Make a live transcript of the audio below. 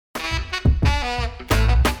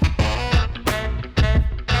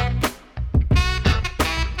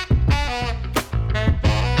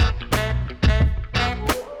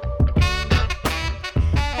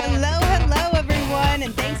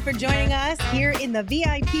here in the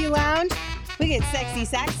VIP lounge. We get sexy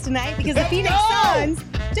sacks tonight because the Phoenix Suns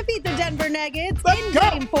defeat the Denver Nuggets in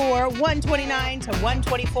Game 4, 129 to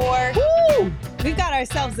 124. Woo! We've got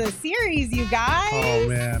ourselves a series, you guys. Oh,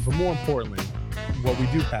 man. But more importantly, what we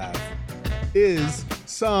do have is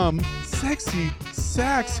some sexy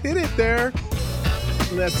sacks. Hit it there.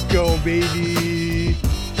 Let's go, baby.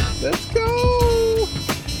 Let's go.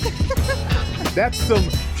 That's some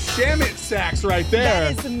Shamet sacks right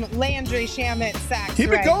there. That is some Landry Shamet sacks.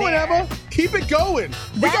 Keep it going, there. Emma. Keep it going.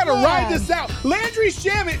 We got to ride this out. Landry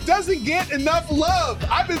Shamet doesn't get enough love.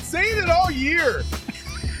 I've been saying it all year.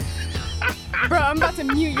 Bro, I'm about to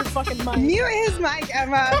mute your fucking mic. Mute his mic,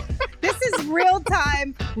 Emma. This is real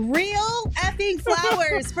time, real effing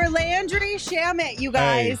flowers for Landry Shamet, you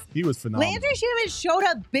guys. Hey, he was phenomenal. Landry Shamet showed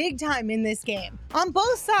up big time in this game on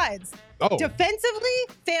both sides. Oh. Defensively,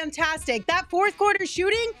 fantastic. That fourth quarter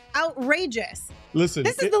shooting, outrageous. Listen,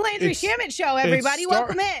 this is the Landry Shamet show, everybody.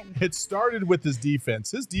 Welcome in. It started with his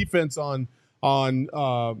defense. His defense on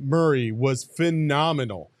Murray was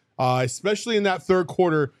phenomenal, especially in that third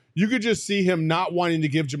quarter. You could just see him not wanting to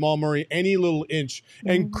give Jamal Murray any little inch.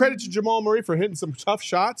 And credit to Jamal Murray for hitting some tough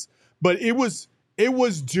shots, but it was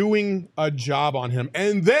doing a job on him.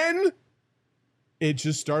 And then it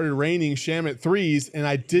just started raining Shamet threes, and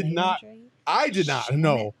I did not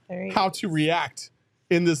know how to react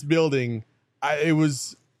in this building. The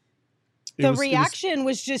reaction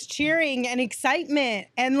was just cheering and excitement,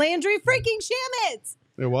 and Landry freaking Shamet.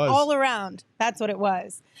 It was all around. That's what it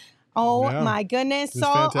was. Oh my goodness. So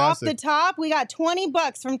off the top, we got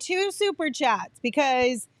 $20 from 2 super chats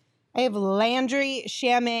because I have Landry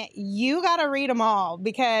Shamet. You got to read them all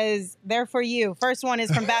because they're for you. First one is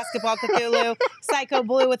from Basketball Cthulhu. Psycho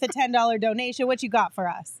Blue with a $10 donation. What you got for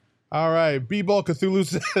us? All right. B-Ball Cthulhu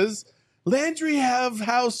says, Landry of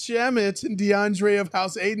House Shamet and DeAndre of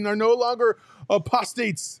House Aiden are no longer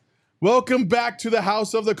apostates. Welcome back to the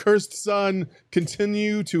house of the cursed son.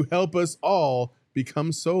 Continue to help us all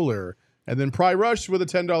become solar. And then Pry Rush with a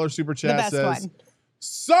 $10 super chat says,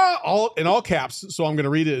 in all caps, so I'm going to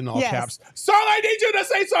read it in all caps. Saul, I need you to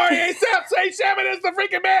say sorry ASAP. Say Shamet is the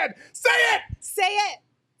freaking man. Say it. Say it.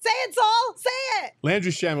 Say it, Saul. Say it.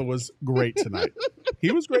 Landry Shamet was great tonight.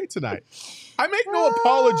 He was great tonight. I make no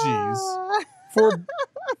apologies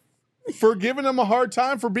for giving him a hard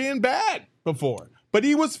time for being bad before. But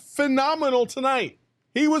he was phenomenal tonight.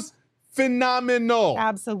 He was phenomenal.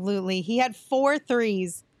 Absolutely. He had 4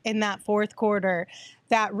 threes in that fourth quarter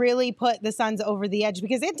that really put the Suns over the edge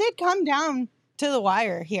because it did come down to the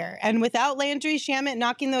wire here. And without Landry Shamet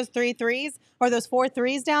knocking those 3 threes or those 4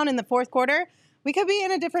 threes down in the fourth quarter, we could be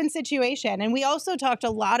in a different situation. And we also talked a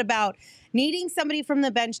lot about needing somebody from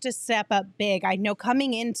the bench to step up big. I know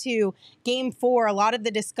coming into Game 4, a lot of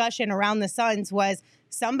the discussion around the Suns was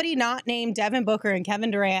somebody not named Devin Booker and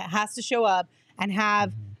Kevin Durant has to show up and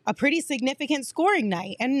have a pretty significant scoring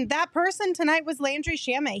night. And that person tonight was Landry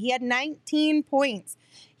Shamet. He had 19 points.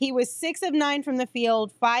 He was 6 of 9 from the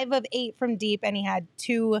field, 5 of 8 from deep, and he had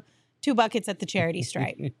two buckets at the charity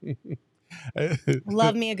stripe.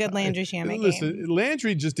 Love me a good Landry Shamet game.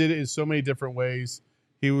 Landry just did it in so many different ways.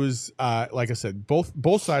 He was, like I said,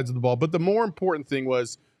 both sides of the ball. But the more important thing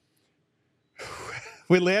was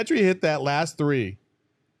when Landry hit that last 3,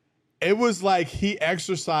 it was like he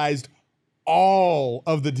exercised all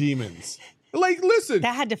of the demons. Like, listen.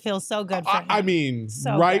 That had to feel so good for him. I mean,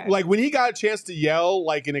 so right? Good. Like when he got a chance to yell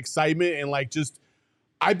like in excitement and like just,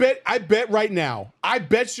 I bet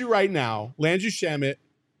you right now, Landry Shamet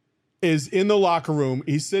is in the locker room.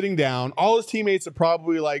 He's sitting down. All his teammates are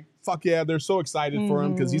probably like, fuck yeah, they're so excited for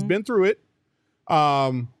him because he's been through it.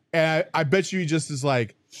 And I bet you he just is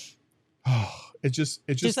like, oh, it just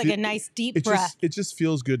like a nice deep breath. It just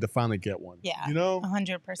feels good to finally get one. Yeah, you know,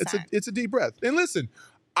 100%. It's a deep breath. And listen,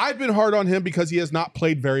 I've been hard on him because he has not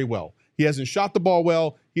played very well. He hasn't shot the ball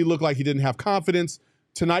well. He looked like he didn't have confidence.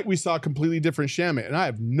 Tonight we saw a completely different Shamet, and I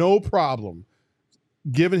have no problem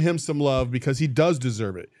giving him some love because he does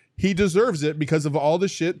deserve it. He deserves it because of all the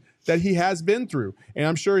shit that he has been through. And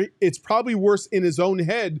I'm sure it's probably worse in his own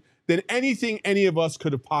head than anything any of us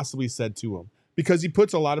could have possibly said to him because he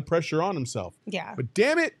puts a lot of pressure on himself. Yeah. But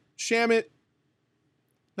damn it, Shamet,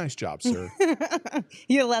 nice job, sir.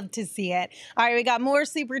 You love to see it. All right, we got more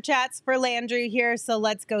super chats for Landry here, so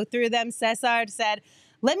let's go through them. Cesar said,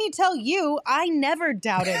 let me tell you, I never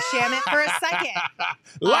doubted Shamet for a second.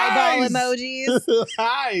 Lies! Eyeball emojis.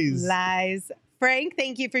 Lies. Lies. Frank,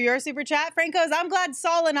 thank you for your super chat. Frank goes, I'm glad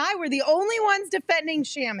Saul and I were the only ones defending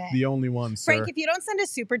Shamit. The only one, sir. Frank, if you don't send a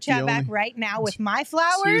super chat back right now with my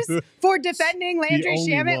flowers for defending Landry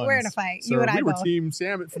Shamit, we're in a fight. Sir, you and I we were both. Team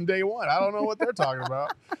Shamit from day one. I don't know what they're talking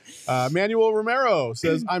about. Manuel Romero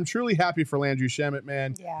says, I'm truly happy for Landry Shamit,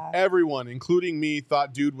 man. Yeah. Everyone, including me,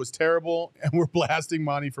 thought dude was terrible, and we're blasting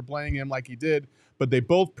Monty for playing him like he did, but they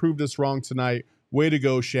both proved us wrong tonight. Way to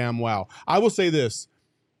go, Sham. Wow. I will say this.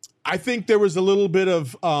 I think there was a little bit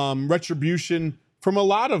of retribution from a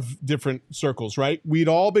lot of different circles, right? We'd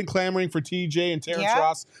all been clamoring for TJ and Terrence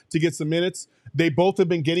Ross to get some minutes. They both have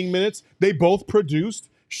been getting minutes. They both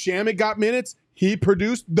produced. Shamit got minutes. He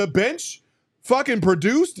produced. The bench fucking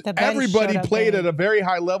produced. Everybody played at a very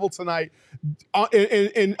high level tonight.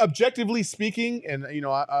 And objectively speaking, and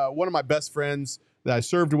one of my best friends that I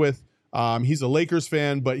served with, he's a Lakers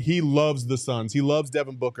fan, but he loves the Suns. He loves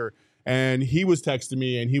Devin Booker. And he was texting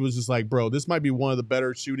me, and he was just like, bro, this might be one of the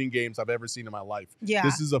better shooting games I've ever seen in my life. Yeah.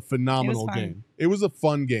 This is a phenomenal game. It was a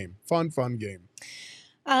fun game. Fun game.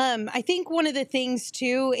 I think one of the things,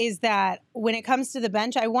 too, is that when it comes to the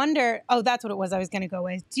bench, I wonder, that's what it was I was going to go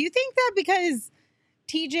with. Do you think that because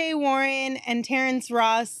TJ Warren and Terrence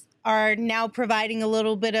Ross are now providing a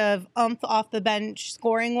little bit of oomph off the bench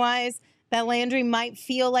scoring-wise, that Landry might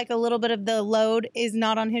feel like a little bit of the load is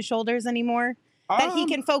not on his shoulders anymore? That he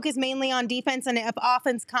can focus mainly on defense, and if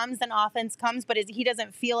offense comes, then offense comes, but he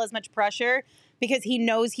doesn't feel as much pressure because he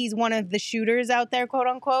knows he's one of the shooters out there, quote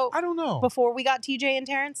unquote. I don't know. Before we got TJ and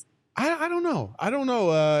Terrence? I don't know. I don't know.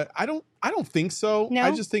 I don't think so. No?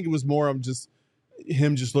 I just think it was more of just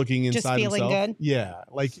him just looking inside himself. Just feeling good? Yeah.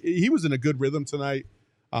 Like he was in a good rhythm tonight.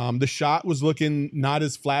 The shot was looking not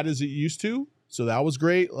as flat as it used to, so that was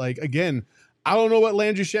great. Like, again, I don't know what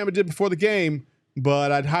Landry Shamit did before the game,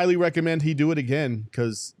 but I'd highly recommend he do it again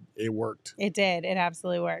because it worked. It did. It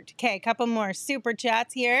absolutely worked. Okay, a couple more super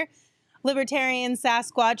chats here. Libertarian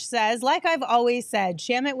Sasquatch says, like I've always said,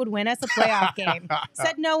 Shamit would win us a playoff game.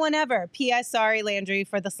 Said no one ever. P.S. Sorry, Landry,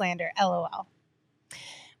 for the slander. LOL.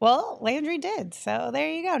 Well, Landry did. So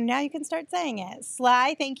there you go. Now you can start saying it.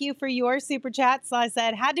 Sly, thank you for your super chat. Sly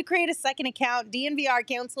said, had to create a second account. DNVR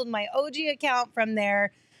canceled my OG account from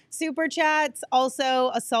there. Super chats.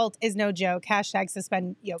 Also, assault is no joke. Hashtag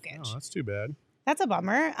suspend Jokic. Oh, that's too bad. That's a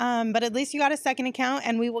bummer. But at least you got a second account,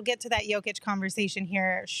 and we will get to that Jokic conversation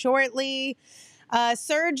here shortly.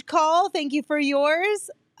 Surge Call, thank you for yours.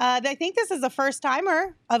 I think this is the first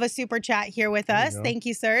timer of a super chat here with us. Thank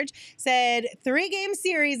you, Surge. Said 3-game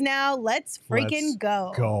series now. Let's freaking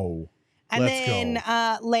go. And then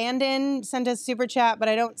Landon sent us super chat, but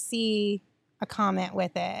I don't see a comment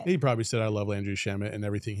with it. He probably said, I love Landry Shamit and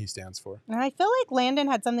everything he stands for. And I feel like Landon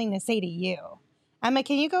had something to say to you. Emma,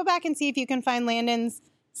 can you go back and see if you can find Landon's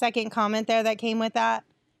second comment there that came with that?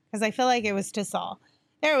 Because I feel like it was to Saul.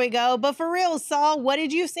 There we go. But for real, Saul, what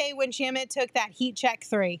did you say when Shamit took that heat check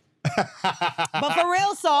 3? But for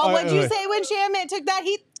real, Saul, what did you say when Shamit took that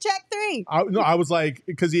heat check 3? I was like,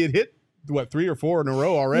 because he had hit 3 or 4 in a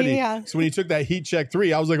row already. Yeah. So when he took that heat check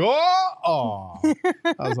 3, I was like, oh.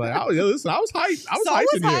 I was like, listen, I was hyped. I was Saul hyped.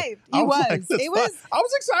 Was hyped. He was. I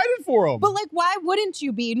was excited for him. But like, why wouldn't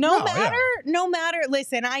you be? No matter.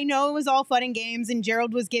 Listen, I know it was all fun and games, and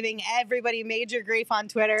Gerald was giving everybody major grief on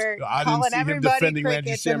Twitter. I didn't see him defending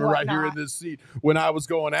Landry Shamit right here in this seat when I was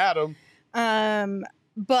going at him.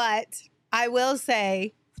 But I will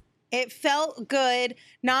say, it felt good,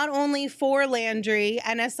 not only for Landry,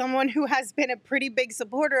 and as someone who has been a pretty big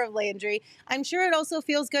supporter of Landry, I'm sure it also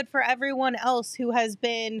feels good for everyone else who has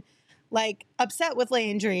been like upset with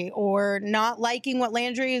Landry or not liking what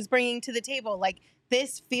Landry is bringing to the table. Like,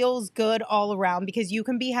 this feels good all around because you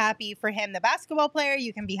can be happy for him, the basketball player,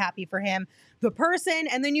 you can be happy for him, the person,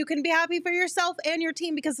 and then you can be happy for yourself and your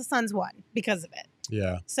team because the Suns won because of it.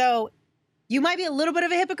 Yeah. So you might be a little bit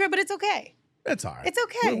of a hypocrite, but it's okay. It's all right. It's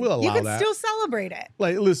okay. We'll allow you can that. still celebrate it.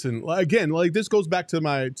 Like, listen, again, like this goes back to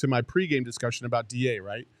my pregame discussion about DA,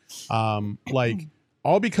 right? Like,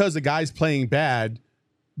 all because a guy's playing bad,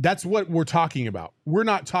 that's what we're talking about. We're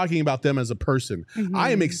not talking about them as a person. Mm-hmm.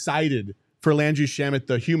 I am excited for Landry Shamit,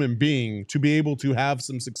 the human being, to be able to have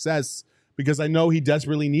some success because I know he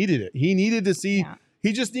desperately needed it. He needed to see. Yeah.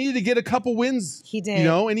 He just needed to get a couple wins. He did.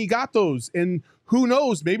 And he got those. And who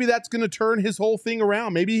knows? Maybe that's going to turn his whole thing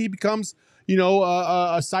around. Maybe he becomes,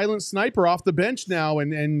 a silent sniper off the bench now.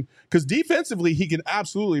 And because defensively, he can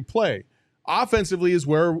absolutely play. Offensively is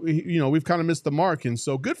where, we've kind of missed the mark. And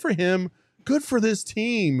so good for him. Good for this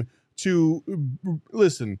team to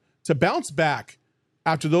bounce back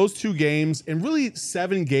after those 2 games and really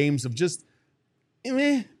 7 games of just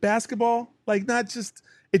basketball. Like, not just,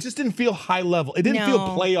 it just didn't feel high level. It didn't feel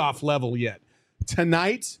playoff level yet.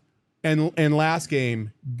 tonight and last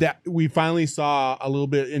game, that we finally saw a little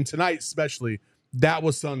bit, and tonight especially, that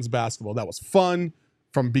was Suns basketball. That was fun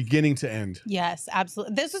from beginning to end. Yes,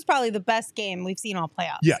 absolutely. This was probably the best game we've seen all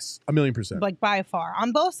playoffs. Yes, 1,000,000%. Like by far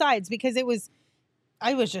on both sides, because it was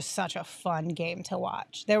just such a fun game to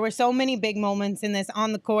watch. There were so many big moments in this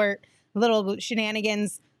on the court, little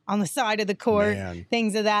shenanigans on the side of the court,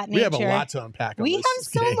 things of that nature. We have a lot to unpack. We have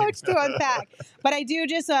so much to unpack. But I do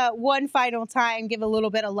just one final time give a little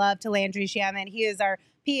bit of love to Landry Shamet. He is our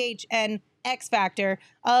PHN X Factor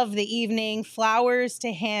of the evening. Flowers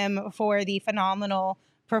to him for the phenomenal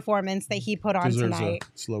performance that he put on tonight.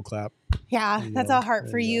 A slow clap. Yeah, that's a heart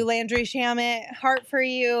for you, Landry Shamet. Heart for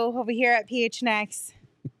you over here at PHNX.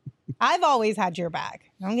 I've always had your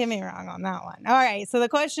back. Don't get me wrong on that one. All right, so the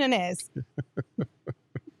question is,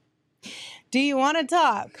 do you want to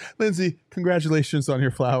talk? Lindsay, congratulations on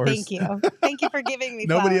your flowers. Thank you. Thank you for giving me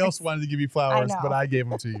Nobody flowers. else wanted to give you flowers, but I gave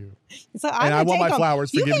them to you. So and I want my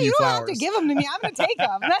flowers for giving you flowers. You don't have to give them to me. I'm going to take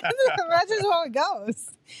them. That's just how it goes.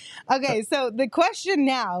 Okay, so the question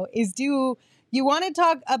now is, do you want to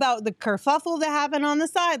talk about the kerfuffle that happened on the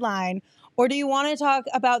sideline, or do you want to talk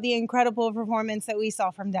about the incredible performance that we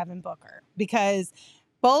saw from Devin Booker? Because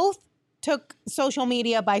both took social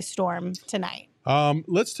media by storm tonight.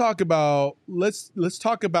 Let's talk about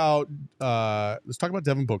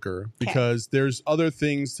Devin Booker, because there's other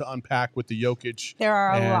things to unpack with the Jokic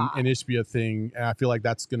and Ishbia thing, and I feel like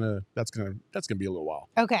that's gonna be a little while.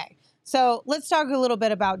 Okay, so let's talk a little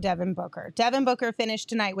bit about Devin Booker. Devin Booker finished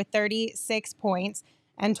tonight with 36 points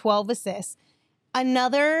and 12 assists.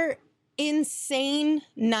 Another insane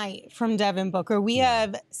night from Devin Booker. We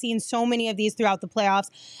have seen so many of these throughout the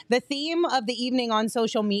playoffs. The theme of the evening on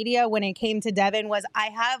social media when it came to Devin was, I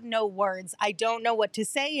have no words. I don't know what to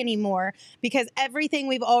say anymore, because everything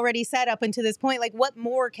we've already said up until this point, like, what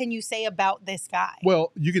more can you say about this guy?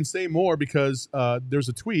 Well, you can say more, because there's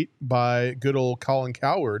a tweet by good old Colin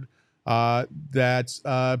Cowherd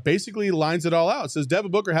that basically lines it all out. It says,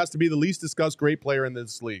 Devin Booker has to be the least discussed great player in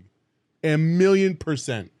this league.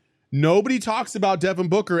 1,000,000%. Nobody talks about Devin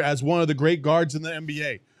Booker as one of the great guards in the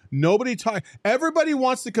NBA. Everybody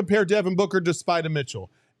wants to compare Devin Booker to Spider Mitchell.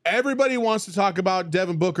 Everybody wants to talk about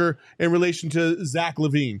Devin Booker in relation to Zach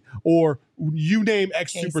LaVine, or you name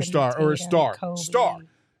X superstar or a star. Kobe.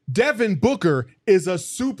 Devin Booker is a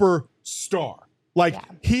superstar.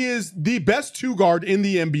 He is the best two guard in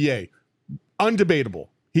the NBA. Undebatable.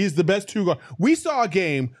 He's the best two guard. We saw a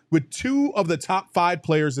game with two of the top 5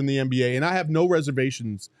 players in the NBA, and I have no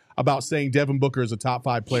reservations about saying Devin Booker is a top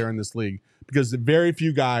 5 player in this league, because very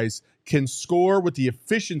few guys can score with the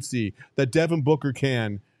efficiency that Devin Booker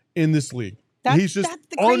can in this league. He's just that's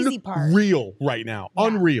the crazy part. Unreal right now. Yeah.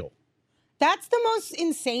 Unreal. That's the most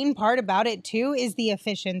insane part about it too, is the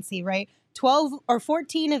efficiency, right? 12 or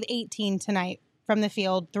 14 of 18 tonight from the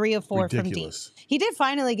field, 3 of 4 Ridiculous. From deep. He did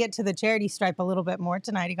finally get to the charity stripe a little bit more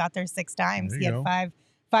tonight. He got there 6 times. He had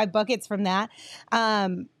five buckets from that.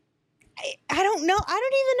 I don't know. I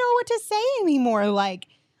don't even know what to say anymore. Like,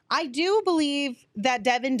 I do believe that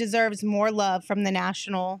Devin deserves more love from the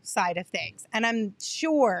national side of things. And I'm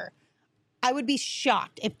sure, I would be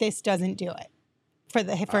shocked if this doesn't do it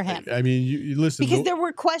for him. I mean, you listen. Because there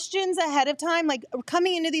were questions ahead of time. Like,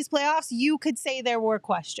 coming into these playoffs, you could say there were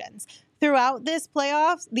questions. Throughout these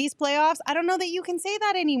playoffs, I don't know that you can say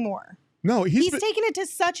that anymore. No, he's taken it to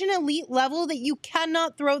such an elite level that you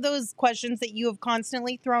cannot throw those questions that you have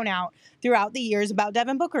constantly thrown out throughout the years about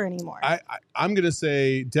Devin Booker anymore. I'm going to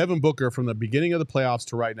say Devin Booker, from the beginning of the playoffs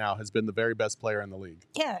to right now, has been the very best player in the league.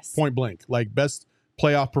 Yes. Point blank. Like, best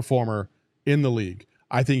playoff performer in the league.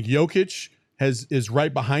 I think Jokic is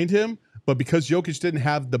right behind him, but because Jokic didn't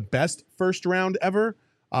have the best first round ever,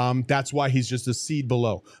 that's why he's just a seed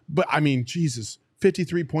below. But, I mean, Jesus,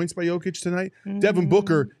 53 points by Jokic tonight. Mm-hmm. Devin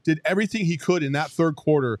Booker did everything he could in that third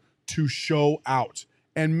quarter to show out.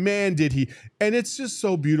 And man, did he. And it's just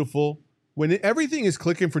so beautiful. When everything is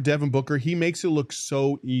clicking for Devin Booker, he makes it look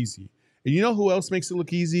so easy. And you know who else makes it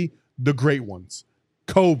look easy? The great ones.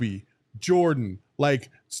 Kobe, Jordan,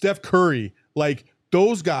 like Steph Curry, like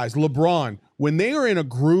those guys, LeBron. When they are in a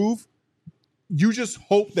groove, you just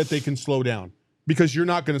hope that they can slow down, because you're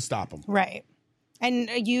not going to stop them. Right.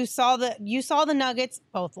 And you saw the Nuggets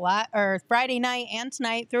both Friday night and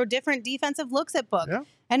tonight throw different defensive looks at Book. Yeah.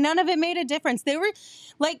 And none of it made a difference. They were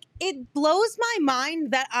like, it blows my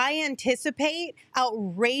mind that I anticipate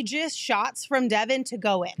outrageous shots from Devin to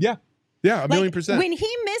go in. Yeah. Yeah, 1,000,000%. When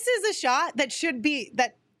he misses a shot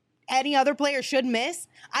that any other player should miss,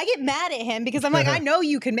 I get mad at him, because I'm like, I know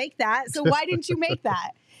you can make that. So why didn't you make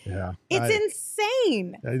that? Yeah. It's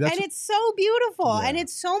insane. that's- and it's so beautiful. Yeah. And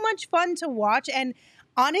it's so much fun to watch. And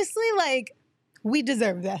honestly, like, we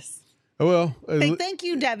deserve this. Well, Like, thank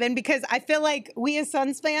you, Devin, because I feel like we as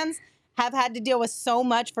Suns fans have had to deal with so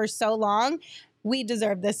much for so long. We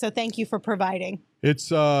deserve this. So thank you for providing.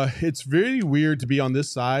 it's very weird to be on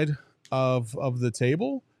this side of the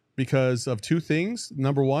table because of two things.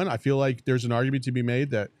 Number one, I feel like there's an argument to be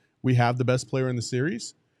made that we have the best player in the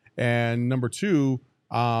series. And number two,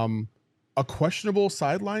 a questionable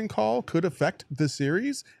sideline call could affect the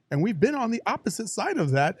series. And we've been on the opposite side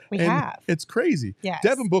of that. We and have. It's crazy. Yes.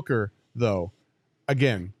 Devin Booker, though,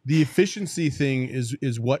 again, the efficiency thing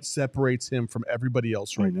is what separates him from everybody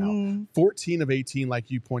else right now. 14 of 18,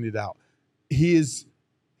 like you pointed out. He's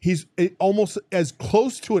almost as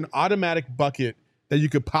close to an automatic bucket that you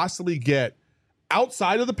could possibly get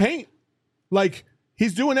outside of the paint. Like,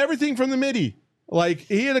 he's doing everything from the midi. Like,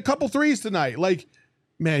 he had a couple threes tonight. Like,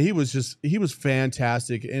 man, he was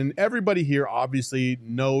fantastic. And everybody here obviously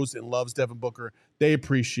knows and loves Devin Booker. They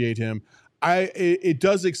appreciate him. It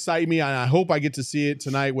does excite me, and I hope I get to see it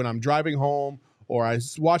tonight when I'm driving home or I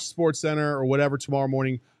watch SportsCenter or whatever tomorrow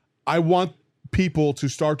morning. I want people to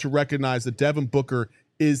start to recognize that Devin Booker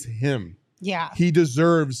is him. Yeah. He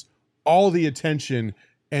deserves all the attention.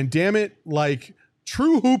 And damn it, like,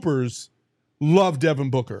 true hoopers love Devin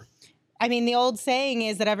Booker. I mean, the old saying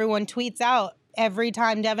is that everyone tweets out every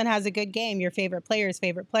time Devin has a good game, your favorite player's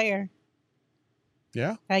favorite player.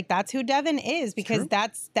 Yeah. Like, that's who Devin is, because True.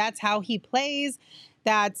 that's how he plays.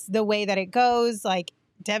 That's the way that it goes. Like,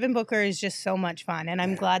 Devin Booker is just so much fun, and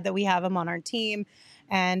I'm glad that we have him on our team.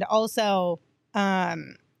 And also,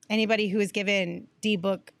 anybody who has given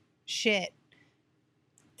D-Book shit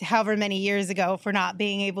however many years ago for not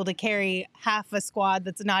being able to carry half a squad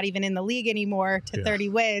that's not even in the league anymore to 30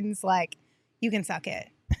 wins, like, you can suck it.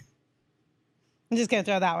 I'm just going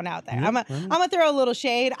to throw that one out there. Yeah, I'm going to throw a little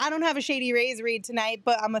shade. I don't have a Shady Rays read tonight,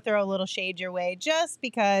 but I'm going to throw a little shade your way just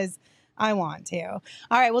because I want to. All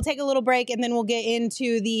right, we'll take a little break, and then we'll get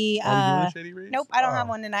into the... nope, I don't have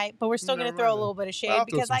one tonight, but we're still going to throw a little bit of shade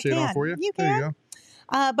because I can. On for you. You There can. you go.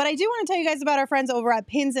 But I do want to tell you guys about our friends over at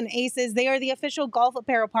Pins and Aces. They are the official golf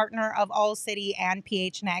apparel partner of All City and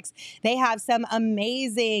PHNX. They have some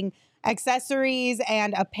amazing accessories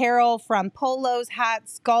and apparel, from polos,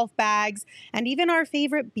 hats, golf bags, and even our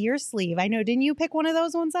favorite beer sleeve. I know, didn't you pick one of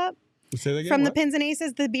those ones up? Say that again, From the what? Pins and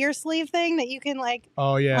Aces, the beer sleeve thing that you can, like...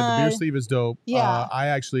 Oh, yeah, the beer sleeve is dope. yeah. I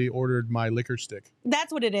actually ordered my liquor stick.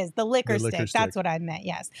 That's what it is. The liquor stick. That's what I meant.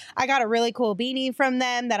 Yes. I got a really cool beanie from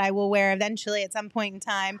them that I will wear eventually at some point in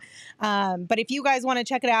time. But if you guys want to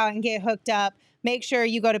check it out and get hooked up, make sure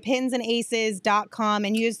you go to pinsandaces.com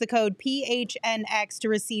and use the code PHNX to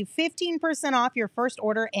receive 15% off your first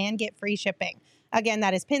order and get free shipping. Again,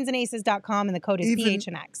 that is pinsandaces.com, and the code is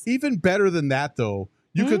PHNX. Even better than that, though,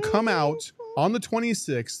 you could come out on the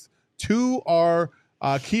 26th to our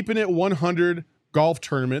Keeping It 100 golf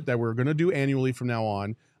tournament that we're going to do annually from now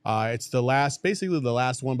on. It's basically the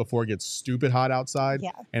last one before it gets stupid hot outside. Yeah.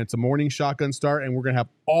 And it's a morning shotgun start, and we're going to have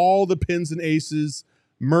all the Pins and Aces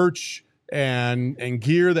merch and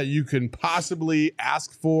gear that you can possibly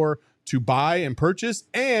ask for to buy and purchase.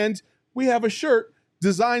 And we have a shirt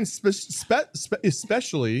designed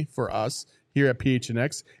especially for us here at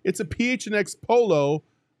PHNX. It's a PHNX polo,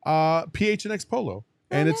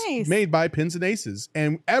 and nice. It's made by Pins and Aces.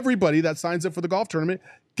 And everybody that signs up for the golf tournament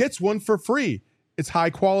gets one for free. It's high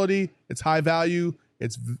quality, it's high value,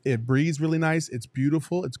 it breathes really nice, it's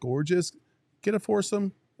beautiful, it's gorgeous. Get a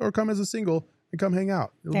foursome or come as a single and come hang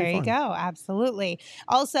out. It'll There be you fun. go. Absolutely.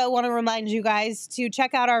 Also, want to remind you guys to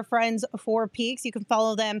check out our friends Four Peaks. You can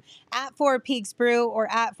follow them at Four Peaks Brew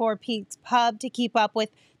or at Four Peaks Pub to keep up with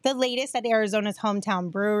the latest at Arizona's hometown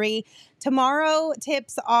brewery. Tomorrow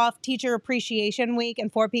tips off Teacher Appreciation Week,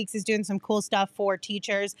 and Four Peaks is doing some cool stuff for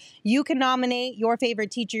teachers. You can nominate your favorite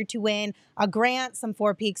teacher to win a grant, some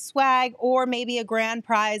Four Peaks swag, or maybe a grand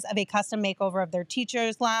prize of a custom makeover of their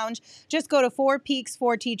teacher's lounge. Just go to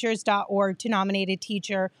fourpeaks4teachers.org to nominate a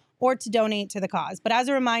teacher or to donate to the cause. But as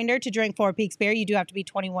a reminder, to drink Four Peaks beer, you do have to be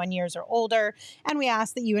 21 years or older, and we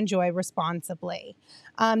ask that you enjoy responsibly.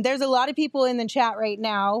 There's a lot of people in the chat right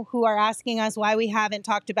now who are asking us why we haven't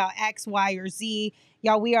talked about X, Y, or Z.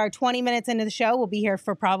 Y'all, we are 20 minutes into the show. We'll be here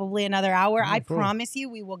for probably another hour. I promise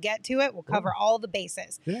you we will get to it. We'll cover all the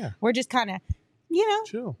bases. Yeah. We're just kind of,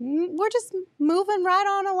 Chill. we're just moving right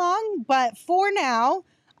on along. But for now,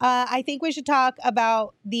 I think we should talk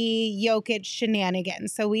about the Jokic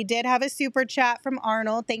shenanigans. So we did have a super chat from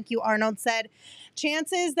Arnold. Thank you, Arnold. Said,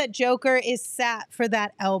 chances that Joker is sat for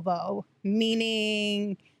that elbow,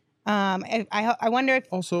 meaning I wonder if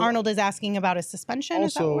Also, Arnold is asking about his suspension.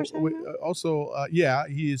 Is that what we're saying? Yeah,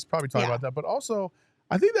 he's probably talking about that. But also,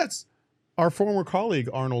 I think that's our former colleague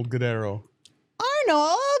Arnold Guerrero.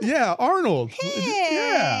 Arnold. Yeah, Arnold. Hey.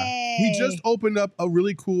 Yeah, he just opened up a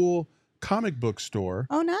really cool comic book store.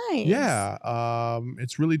 Oh, nice. Yeah,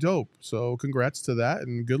 it's really dope. So congrats to that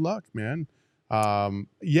and good luck, man. Yeah,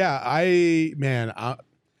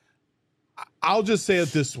 I'll just say it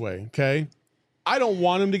this way, okay? I don't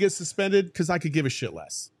want him to get suspended because I could give a shit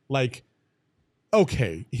less. Like,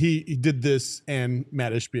 okay, he did this and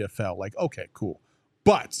Matt Ishbia fell. Like, okay, cool.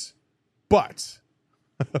 But but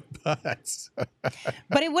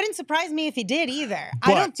it wouldn't surprise me if he did either.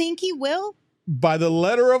 I don't think he will. By the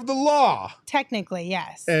letter of the law. Technically,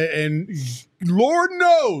 yes. And Lord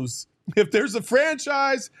knows if there's a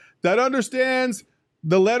franchise that understands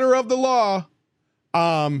the letter of the law,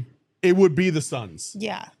 it would be the Suns.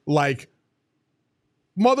 Yeah. Like,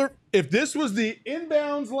 if this was the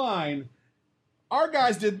inbounds line, our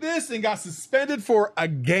guys did this and got suspended for a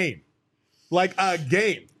game. Like a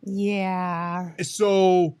game. Yeah.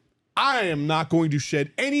 So I am not going to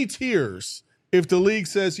shed any tears if the league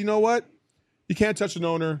says, you know what? You can't touch an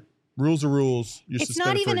owner. Rules are rules. It's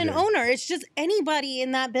not even an owner. It's just anybody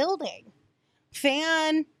in that building.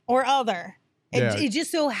 Fan or other. It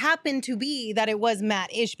just so happened to be that it was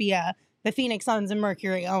Matt Ishbia, the Phoenix Suns and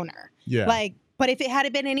Mercury owner. Yeah. But if it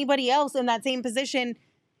had been anybody else in that same position,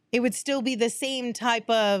 it would still be the same type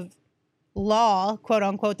of law, quote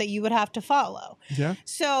unquote, that you would have to follow. Yeah.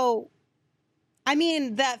 So, I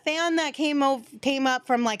mean, that fan that came up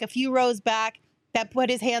from like a few rows back that put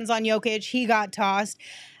his hands on Jokic, he got tossed.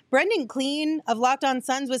 Brendan Clean of Locked On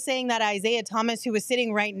Suns was saying that Isaiah Thomas, who was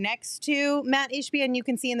sitting right next to Matt Ishbia, and you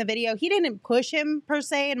can see in the video, he didn't push him per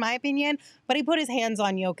se, in my opinion, but he put his hands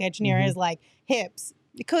on Jokic near his like hips.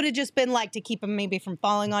 It could have just been like to keep him maybe from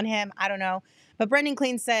falling on him. I don't know. But Brendan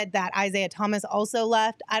Clean said that Isaiah Thomas also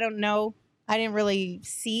left. I don't know. I didn't really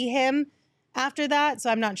see him after that, so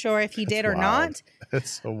I'm not sure if he did or not.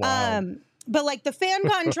 That's so wild. But like the fan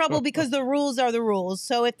got in trouble because the rules are the rules.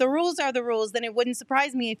 So if the rules are the rules, then it wouldn't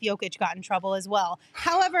surprise me if Jokic got in trouble as well.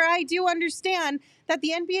 However, I do understand that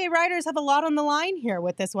the NBA writers have a lot on the line here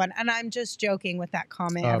with this one. And I'm just joking with that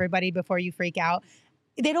comment, everybody, before you freak out.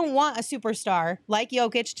 They don't want a superstar like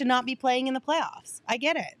Jokic to not be playing in the playoffs. I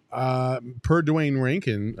get it. Per Dwayne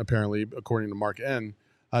Rankin, apparently, according to Mark N.,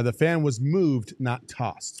 the fan was moved, not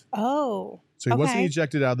tossed. Oh. So he wasn't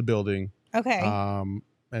ejected out of the building. Okay.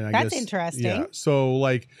 And That's interesting. Yeah. So,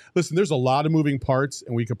 like, listen, there's a lot of moving parts,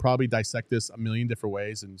 and we could probably dissect this a million different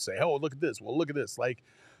ways and say, oh, look at this. Well, look at this. Like,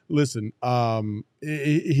 listen,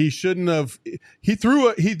 he shouldn't have. He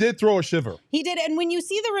did throw a shiver. He did. And when you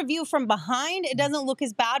see the review from behind, it doesn't look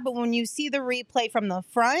as bad. But when you see the replay from the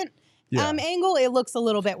front angle, it looks a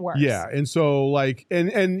little bit worse. Yeah. And so, like,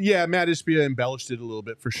 and yeah, Matt Ishbia embellished it a little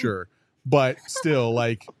bit for sure. But still,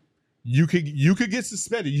 like, you could get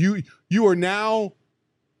suspended. You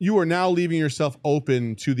are now leaving yourself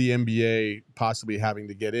open to the NBA possibly having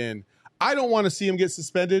to get in. I don't want to see him get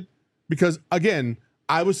suspended because, again,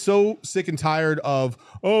 I was so sick and tired of,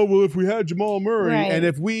 oh, well, if we had Jamal Murray and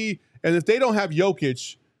if they don't have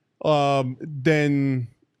Jokic, then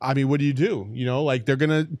I mean, what do you do? You know, like they're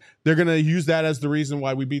gonna use that as the reason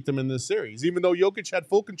why we beat them in this series, even though Jokic had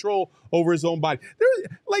full control over his own body.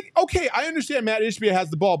 Okay, I understand Matt Ishbia has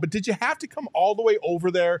the ball, but did you have to come all the way over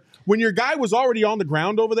there when your guy was already on the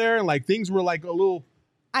ground over there and like things were like a little?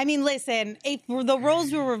 I mean, listen, if the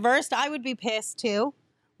roles were reversed, I would be pissed too.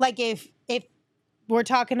 Like if we're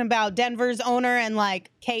talking about Denver's owner and like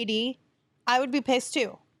KD, I would be pissed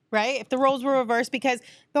too. Right? If the roles were reversed, because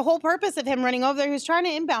the whole purpose of him running over there, he was trying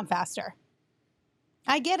to inbound faster.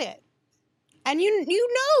 I get it. And you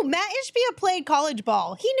know, Matt Ishbia played college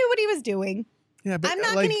ball. He knew what he was doing. Yeah, but I'm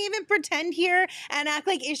not going to even pretend here and act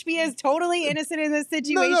like Ishbia is totally innocent in this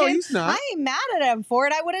situation. No, he's not. I ain't mad at him for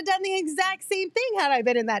it. I would have done the exact same thing had I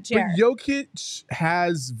been in that chair. But Jokic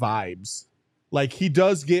has vibes. Like, he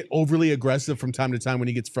does get overly aggressive from time to time when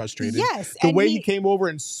he gets frustrated. Yes. The way he came over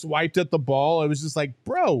and swiped at the ball, it was just like,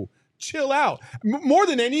 bro, chill out. More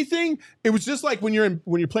than anything, it was just like when you're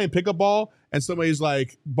playing pickup ball and somebody's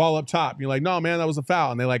like, ball up top. You're like, no, man, that was a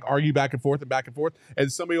foul. And they like argue back and forth. And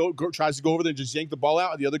somebody tries to go over there and just yank the ball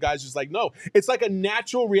out. And the other guy's just like, no. It's like a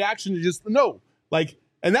natural reaction to just, no. Like,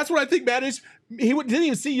 and that's what I think Matt is. He didn't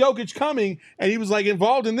even see Jokic coming, and he was like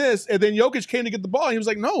involved in this. And then Jokic came to get the ball, and he was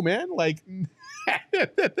like, no, man. Like,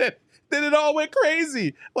 then it all went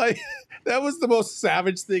crazy. Like, that was the most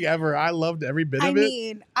savage thing ever. I loved every bit of it. I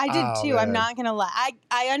mean, I did too. Man. I'm not going to lie.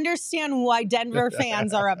 I understand why Denver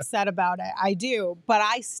fans are upset about it. I do. But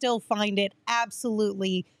I still find it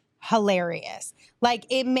absolutely hilarious. Like,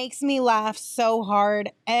 it makes me laugh so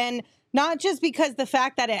hard. And not just because the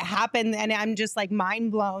fact that it happened and I'm just like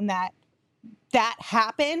mind blown that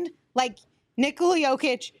happened. Like, Nikola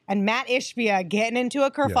Jokic and Matt Ishbia getting into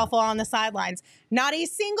a kerfuffle on the sidelines. Not a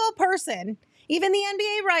single person, even the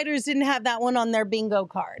NBA writers didn't have that one on their bingo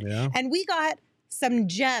card. Yeah. And we got some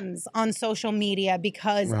gems on social media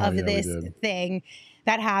because of this thing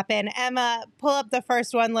that happened. Emma, pull up the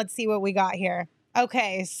first one. Let's see what we got here.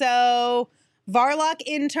 Okay, so Varlock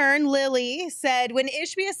intern Lily said, when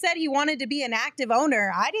Ishbia said he wanted to be an active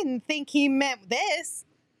owner, I didn't think he meant this.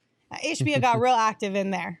 Ishbia got real active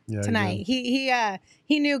in there tonight. He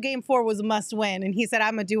knew Game 4 was a must win, and he said,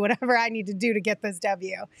 "I'm gonna do whatever I need to do to get this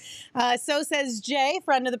W." So says Jay,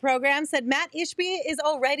 friend of the program, said Matt Ishbia is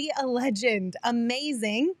already a legend.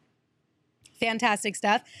 Amazing, fantastic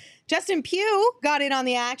stuff. Justin Pugh got in on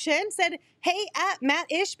the action. Said, "Hey, at Matt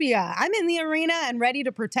Ishbia, I'm in the arena and ready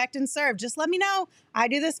to protect and serve. Just let me know. I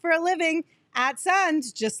do this for a living. At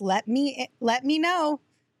Suns, just let me know."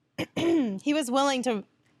 He was willing to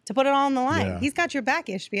put it all on the line. Yeah. He's got your back,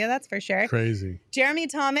 Ishbia, that's for sure. Crazy. Jeremy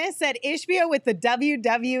Thomas said Ishbia with the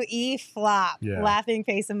WWE flop. Yeah. Laughing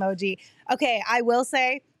face emoji. Okay, I will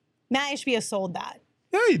say, Matt Ishbia sold that.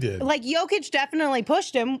 Yeah, he did. Like, Jokic definitely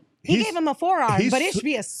pushed him. He gave him a forearm, but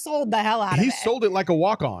Ishbia sold the hell out of it. He sold it like a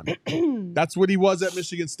walk-on. That's what he was at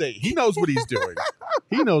Michigan State. He knows what he's doing.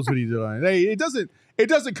 He knows what he's doing. Hey, it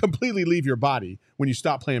doesn't completely leave your body when you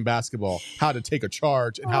stop playing basketball, how to take a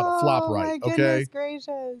charge and how to flop right. My goodness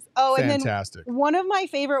gracious. Oh, fantastic. And then one of my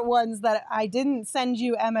favorite ones that I didn't send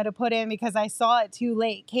you, Emma, to put in because I saw it too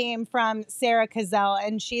late came from Sarah Cazell.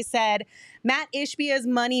 And she said, Matt Ishbia's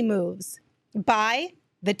money moves. Buy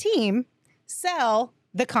the team, sell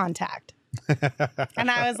the contact.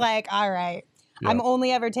 And I was like, all right. Yeah. I'm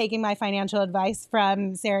only ever taking my financial advice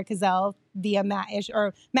from Sarah Cazell via Matt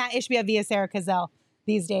Ishbia via Sarah Cazell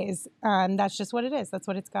these days. That's just what it is. That's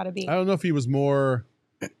what it's got to be. I don't know if he was more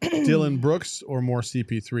Dylan Brooks or more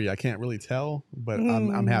CP3. I can't really tell, but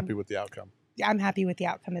I'm happy with the outcome. I'm happy with the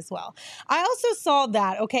outcome as well. I also saw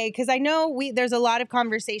that, okay, because I know there's a lot of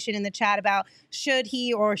conversation in the chat about should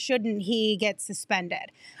he or shouldn't he get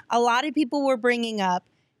suspended. A lot of people were bringing up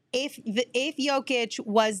if Jokic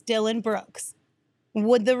was Dylan Brooks,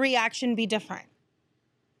 would the reaction be different?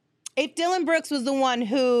 If Dylan Brooks was the one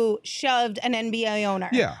who shoved an NBA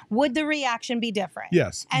owner, would the reaction be different?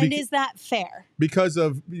 Yes. And is that fair? Because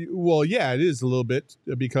of, well, yeah, it is a little bit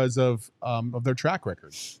because of their track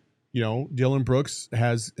record. You know, Dylan Brooks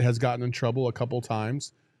has gotten in trouble a couple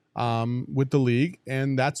times with the league,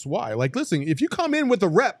 and that's why. Like, listen, if you come in with a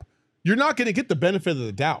rep, you're not going to get the benefit of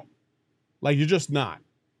the doubt. Like, you're just not.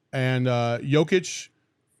 And Jokic,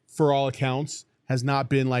 for all accounts, has not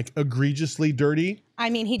been like egregiously dirty. I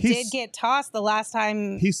mean, he did get tossed the last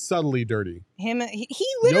time. He's subtly dirty. He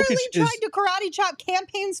literally tried to karate chop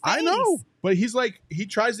Campaign's face. I know, but he's like, he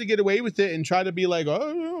tries to get away with it and try to be like,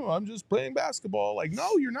 oh, no, I'm just playing basketball. Like,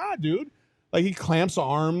 no, you're not, dude. Like, he clamps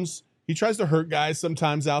arms. He tries to hurt guys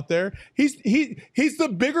sometimes out there. He's the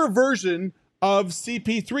bigger version of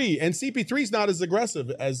CP3, and CP3's not as aggressive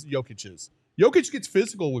as Jokic is. Jokic gets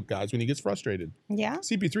physical with guys when he gets frustrated. Yeah.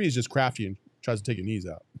 CP3 is just crafty and tries to take your knees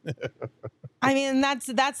out. I mean,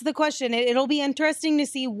 that's the question. It'll be interesting to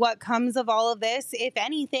see what comes of all of this, if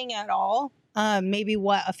anything at all. Maybe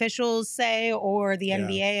what officials say or the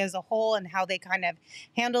NBA as a whole and how they kind of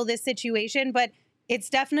handle this situation. But it's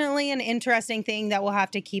definitely an interesting thing that we'll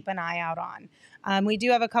have to keep an eye out on. We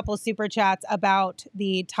do have a couple super chats about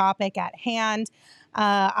the topic at hand.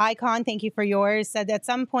 Icon, thank you for yours, said at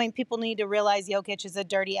some point people need to realize Jokic is a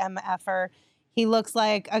dirty MFer. He looks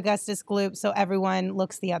like Augustus Gloop, so everyone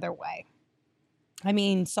looks the other way. I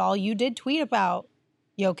mean, Saul, you did tweet about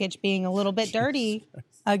Jokic being a little bit dirty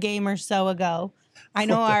a game or so ago. I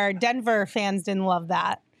know our Denver fans didn't love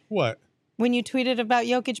that. What? When you tweeted about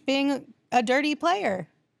Jokic being a dirty player.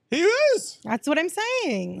 He is. That's what I'm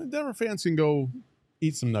saying. Denver fans can go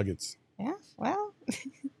eat some nuggets. Yeah, well.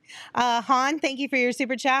 Han, thank you for your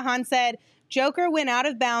super chat. Han said, Joker went out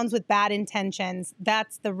of bounds with bad intentions.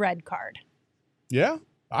 That's the red card. Yeah.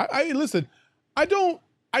 I listen, I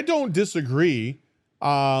don't disagree.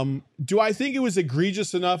 Do I think it was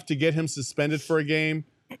egregious enough to get him suspended for a game?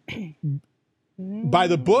 By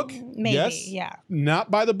the book? Maybe, yes. Yeah.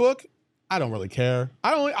 Not by the book? I don't really care.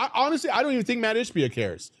 Honestly, I don't even think Matt Ishbia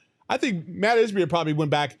cares. I think Matt Ishbia probably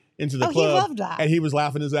went back into the club. He loved that. And he was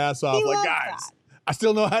laughing his ass off. Like, guys, I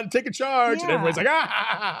still know how to take a charge. Yeah. And everybody's like,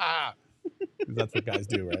 ah. That's what guys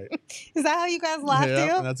do, right? Is that how you guys laugh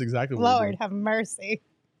too? That's exactly what Lord have mercy.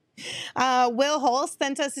 Will Holst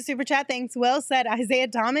sent us a super chat. Thanks, Will. Said Isaiah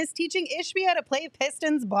Thomas teaching Ishbia to play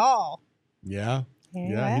Pistons ball. Yeah.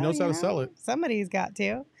 Yeah, he knows how to sell it. Somebody's got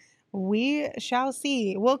to. We shall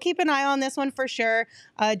see. We'll keep an eye on this one for sure.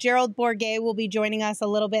 Gerald Bourget will be joining us a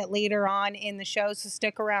little bit later on in the show, so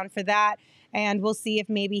stick around for that. And we'll see if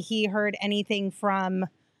maybe he heard anything from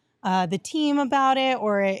the team about it,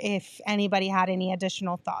 or if anybody had any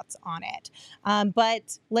additional thoughts on it.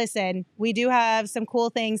 But listen, we do have some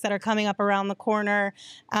cool things that are coming up around the corner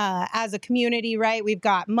as a community, right? We've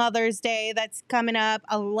got Mother's Day that's coming up,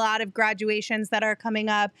 a lot of graduations that are coming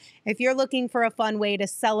up. If you're looking for a fun way to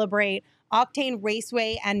celebrate, Octane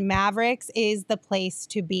Raceway and Mavericks is the place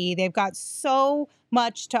to be. They've got so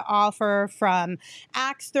much to offer, from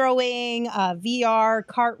axe throwing, VR,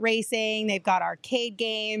 kart racing. They've got arcade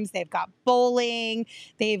games. They've got bowling.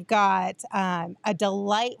 They've got a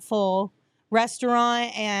delightful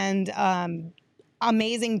restaurant and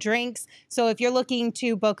amazing drinks. So if you're looking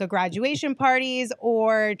to book a graduation parties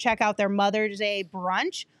or check out their Mother's Day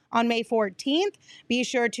brunch on May 14th, be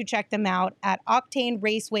sure to check them out at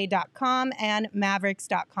octaneraceway.com and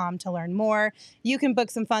mavericks.com to learn more. You can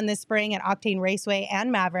book some fun this spring at Octane Raceway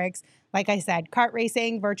and Mavericks. Like I said, kart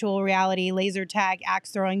racing, virtual reality, laser tag,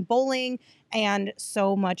 axe throwing, bowling, and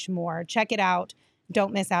so much more. Check it out.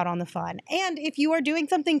 Don't miss out on the fun. And if you are doing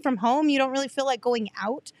something from home, you don't really feel like going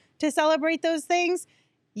out to celebrate those things,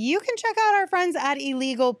 you can check out our friends at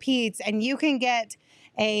Illegal Pete's, and you can get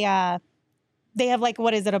a they have, like,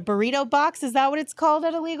 what is it, a burrito box? Is that what it's called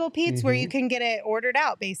at Illegal Pete's? Where you can get it ordered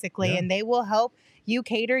out, basically, and they will help you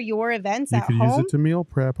cater your events at home. You could use it to meal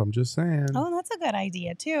prep, I'm just saying. Oh, that's a good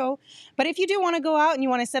idea, too. But if you do want to go out and you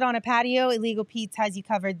want to sit on a patio, Illegal Pete's has you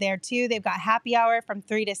covered there, too. They've got happy hour from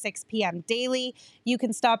 3 to 6 p.m. daily. You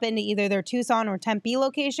can stop into either their Tucson or Tempe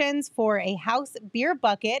locations for a house beer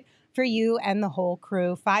bucket for you and the whole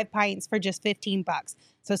crew. 5 pints for just $15.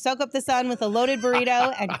 So soak up the sun with a loaded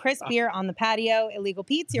burrito and crisp beer on the patio. Illegal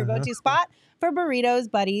Pete's, your go-to spot for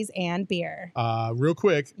burritos, buddies, and beer. Real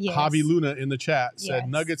quick, Javi Luna in the chat said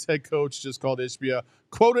Nuggets head coach just called Ishbia,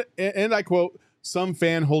 quote it, and I quote, some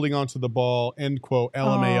fan holding onto the ball, end quote,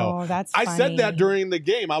 LMAO. Oh, that's funny. I said that during the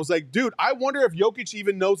game. I was like, dude, I wonder if Jokic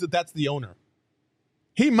even knows that that's the owner.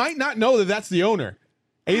 He might not know that that's the owner.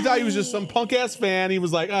 And he thought he was just some punk-ass fan. He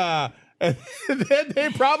was like, And then they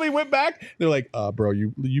probably went back. They're like, bro,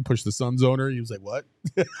 you pushed the Suns owner. He was like, what?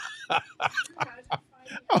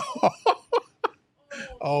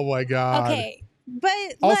 Oh, my God. Okay,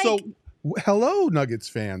 but also, hello, Nuggets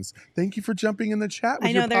fans. Thank you for jumping in the chat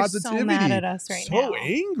with your positivity. So mad at us right now. So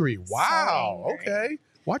angry. Wow. So angry. Okay.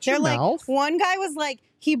 Watch your like, mouth. One guy was like,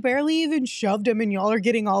 he barely even shoved him, and y'all are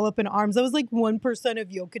getting all up in arms. That was like 1% of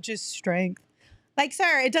Jokic's strength. Like,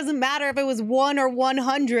 sir, it doesn't matter if it was 1 or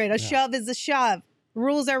 100. A shove is a shove.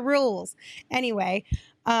 Rules are rules. Anyway,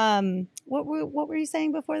 what were you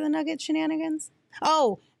saying before the Nuggets shenanigans?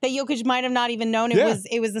 Oh, that Jokic might have not even known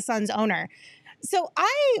it was the Suns owner. So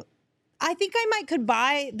I think I could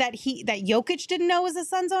buy that Jokic didn't know it was the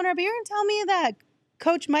Suns owner, but you're gonna tell me that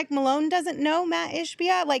Coach Mike Malone doesn't know Matt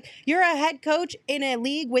Ishbia? Like, you're a head coach in a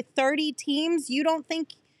league with 30 teams. You don't think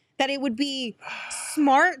that it would be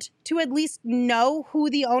smart to at least know who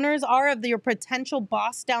the owners are of your potential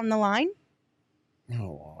boss down the line?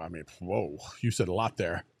 Oh, I mean, whoa. You said a lot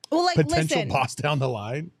there. Well, like, potential boss down the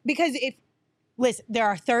line? Because there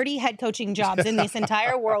are 30 head coaching jobs in this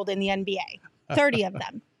entire world in the NBA. 30 of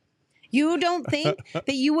them. You don't think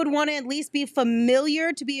that you would want to at least be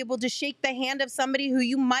familiar to be able to shake the hand of somebody who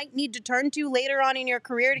you might need to turn to later on in your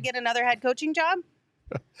career to get another head coaching job?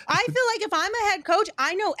 I feel like if I'm a head coach,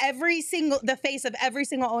 I know the face of every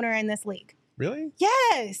single owner in this league. Really?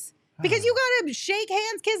 Yes. Because you got to shake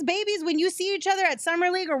hands, kiss babies when you see each other at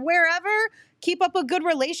Summer League or wherever. Keep up a good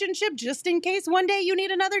relationship just in case one day you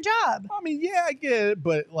need another job. I mean, yeah, I get it.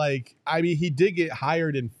 But, he did get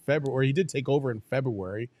hired in February. He did take over in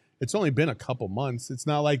February. It's only been a couple months. It's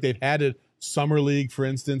not like they've had a Summer League, for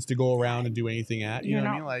instance, to go around and do anything at. You You're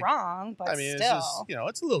know not what I mean? wrong, but still. it's just,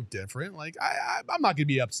 it's a little different. I'm not going to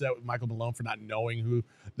be upset with Michael Malone for not knowing who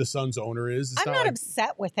the Suns owner is. I'm not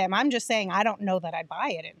upset with him. I'm just saying I don't know that I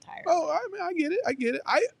buy it entirely. Oh, I mean, I get it.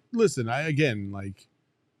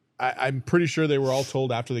 I'm pretty sure they were all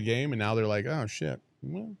told after the game, and now they're like, oh, shit.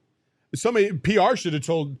 Well, somebody, PR should have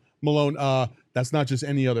told Malone, that's not just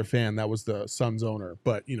any other fan. That was the Suns owner.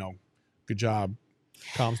 But, good job,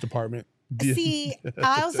 comms department. See,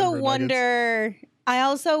 I also wonder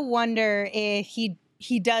if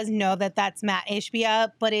he does know that that's Matt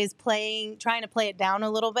Ishbia, but is trying to play it down a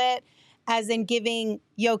little bit, as in giving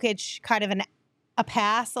Jokic kind of a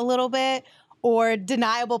pass a little bit, or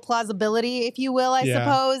deniable plausibility, if you will, I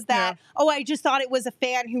suppose, that, I just thought it was a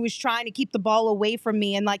fan who was trying to keep the ball away from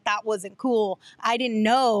me and like that wasn't cool. I didn't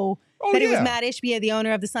know that it was Matt Ishbia, the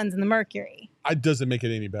owner of the Suns and the Mercury. It doesn't make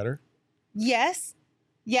it any better. Yes,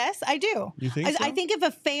 I do. You think so? I think if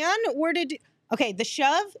a fan were to the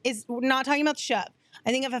shove is, we're not talking about the shove.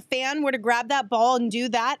 I think if a fan were to grab that ball and do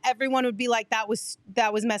that, everyone would be like, that was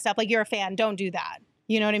messed up. Like, you're a fan, don't do that.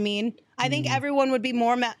 You know what I mean? I think everyone would be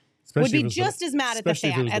more mad. Would be just as mad at the fan, especially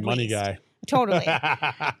if it was at the money least. guy. Totally.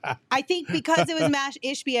 I think because it was Matt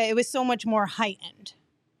Ishbia, it was so much more heightened.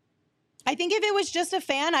 I think if it was just a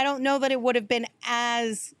fan, I don't know that it would have been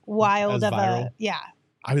as wild of viral.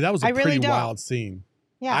 I mean, that was a pretty wild scene.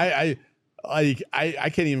 Yeah. I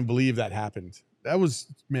can't even believe that happened. That was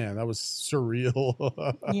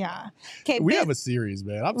surreal. Yeah. Okay. We have a series,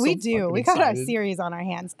 man. We do. We got a series on our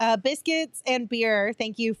hands. Biscuits and Beer,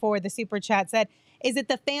 thank you for the super chat, said, is it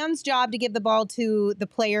the fan's job to give the ball to the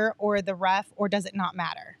player or the ref, or does it not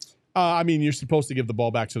matter? I mean, you're supposed to give the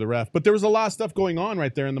ball back to the ref, but there was a lot of stuff going on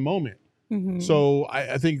right there in the moment. Mm-hmm. So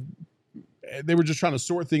I think they were just trying to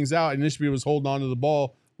sort things out, and Ishbia was holding on to the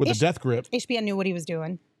ball with a death grip. Ishbia knew what he was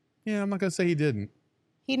doing. Yeah, I'm not going to say he didn't.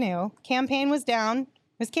 He knew. Campaign was down. It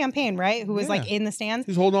was Campaign, right? Who was like in the stands.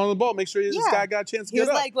 He's holding on to the ball. Make sure this guy got a chance to get up.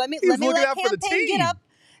 He was like, let me let Campaign get up.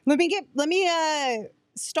 Let me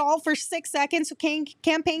stall for 6 seconds so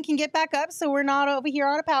Campaign can get back up so we're not over here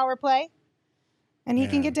on a power play. And he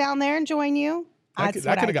can get down there and join you. That could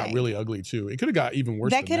have got really ugly too. It could have got even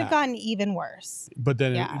worse. That could have gotten even worse. But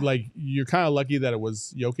then you're kind of lucky that it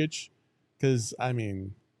was Jokic, because I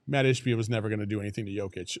mean, Matt Ishbia was never going to do anything to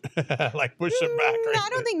Jokic, like push him back. I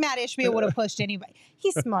don't think Matt Ishbia would have pushed anybody.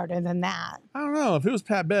 He's smarter than that. I don't know. If it was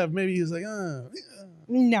Pat Bev, maybe he's like, no.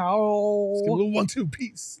 Let's get a little 1-2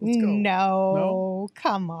 piece. Let's go. No,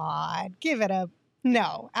 come on. Give it a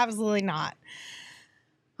no. Absolutely not.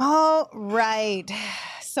 All right.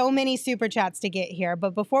 So many super chats to get here.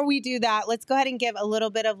 But before we do that, let's go ahead and give a little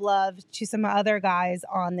bit of love to some other guys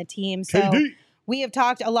on the team. So KD. We have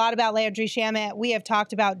talked a lot about Landry Shamet. We have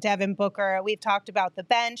talked about Devin Booker. We've talked about the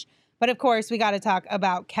bench. But of course, we got to talk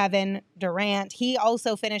about Kevin Durant. He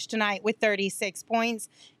also finished tonight with 36 points.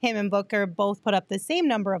 Him and Booker both put up the same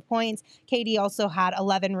number of points. KD also had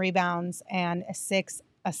 11 rebounds and 6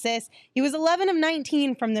 assists. He was 11 of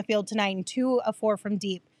 19 from the field tonight and 2 of 4 from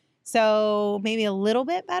deep. So maybe a little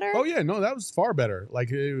bit better. Oh, yeah. No, that was far better.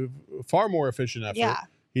 Like far more efficient effort. Yeah.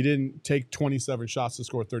 He didn't take 27 shots to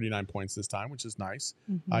score 39 points this time, which is nice.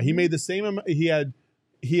 Mm-hmm. He made the same. He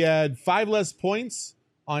had 5 less points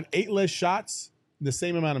on 8 less shots, the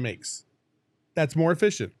same amount of makes. That's more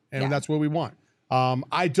efficient, and that's what we want.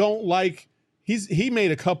 I don't like. He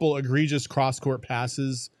made a couple egregious cross-court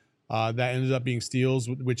passes that ended up being steals,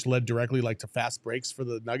 which led directly to fast breaks for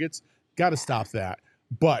the Nuggets. Got to stop that.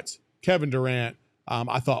 But Kevin Durant,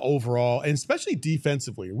 I thought overall, and especially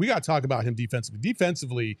defensively, we got to talk about him defensively.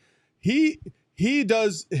 Defensively, he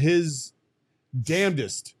does his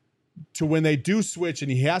damnedest to when they do switch and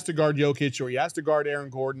he has to guard Jokic or he has to guard Aaron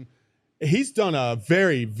Gordon. He's done a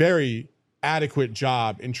very, very adequate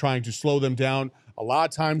job in trying to slow them down. A lot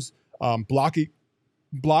of times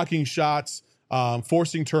blocking shots,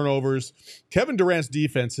 forcing turnovers. Kevin Durant's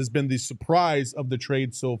defense has been the surprise of the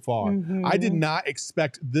trade so far. Mm-hmm. I did not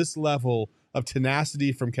expect this level of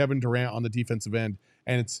tenacity from Kevin Durant on the defensive end.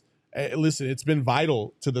 And it's been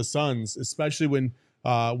vital to the Suns, especially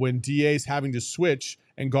when DA's having to switch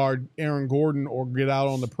and guard Aaron Gordon or get out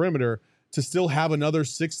on the perimeter, to still have another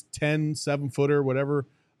 6'10", 7-footer, whatever,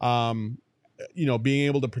 being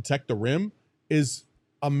able to protect the rim is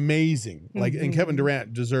amazing. Mm-hmm. And Kevin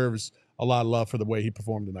Durant deserves a lot of love for the way he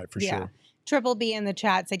performed tonight, for sure. Triple B in the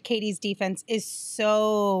chat said KD's defense is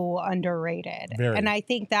so underrated. Very. And I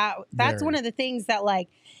think that's one of the things that,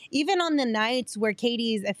 even on the nights where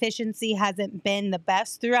KD's efficiency hasn't been the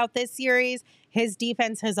best throughout this series, his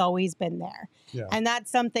defense has always been there. Yeah. And that's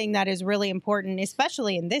something that is really important,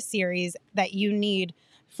 especially in this series, that you need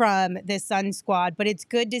from this Sun squad. But it's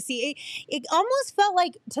good to see. It almost felt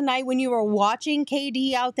like tonight when you were watching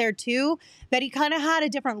KD out there too, that he kind of had a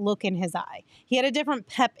different look in his eye. He had a different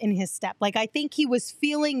pep in his step. I think he was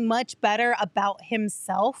feeling much better about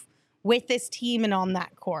himself with this team and on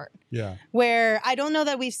that court. Yeah. Where I don't know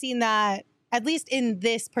that we've seen that, at least in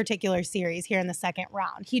this particular series here in the second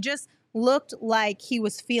round. He just looked like he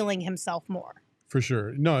was feeling himself more. For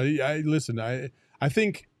sure. No, I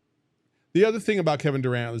think the other thing about Kevin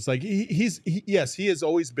Durant is he has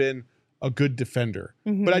always been a good defender,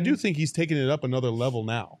 mm-hmm. but I do think he's taking it up another level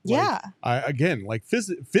now. Yeah.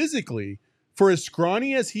 Physically, for as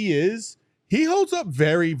scrawny as he is, he holds up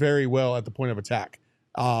very, very well at the point of attack.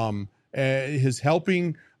 His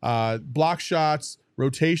helping block shots,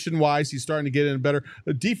 rotation wise, he's starting to get in better.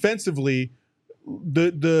 Defensively,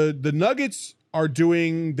 the Nuggets are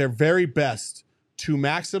doing their very best to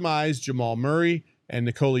maximize Jamal Murray and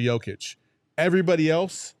Nikola Jokic. Everybody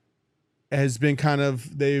else has been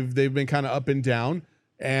they've been kind of up and down,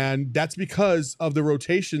 and that's because of the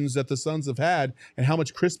rotations that the Suns have had and how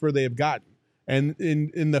much crisper they have gotten, and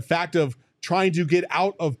in the fact of trying to get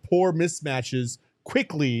out of poor mismatches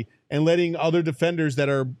quickly and letting other defenders that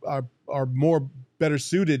are more better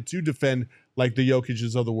suited to defend, like the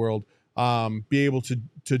Jokic's of the world, be able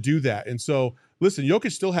to do that. And so, listen,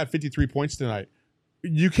 Jokic still had 53 points tonight.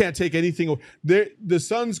 You can't take anything. The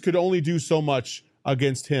Suns could only do so much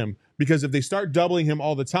against him, because if they start doubling him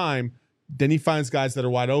all the time, then he finds guys that are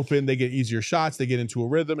wide open. They get easier shots. They get into a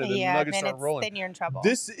rhythm, and then the Nuggets start rolling. Then you're in trouble.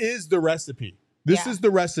 This is the recipe. This is the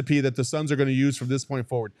recipe that the Suns are going to use from this point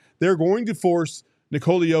forward. They're going to force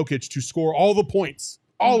Nikola Jokic to score all the points,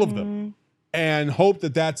 all of them, and hope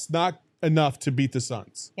that that's not enough to beat the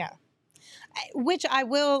Suns. Yeah. Which I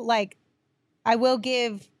will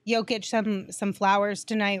give Jokic some flowers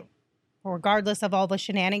tonight, regardless of all the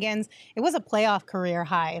shenanigans. It was a playoff career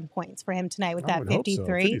high in points for him tonight with that 53.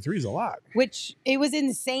 So. 53 is a lot. Which it was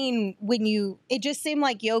insane it just seemed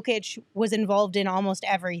like Jokic was involved in almost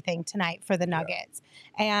everything tonight for the Nuggets.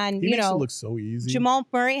 And, he makes it look so easy. Jamal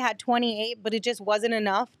Murray had 28, but it just wasn't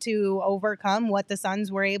enough to overcome what the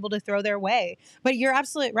Suns were able to throw their way. But you're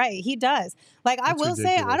absolutely right. He does. I will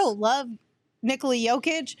say, I don't love Nikola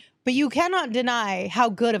Jokic, but you cannot deny how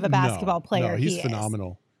good of a basketball player he is. He's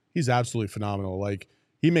phenomenal. He's absolutely phenomenal.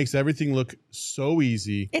 He makes everything look so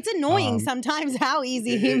easy. It's annoying sometimes how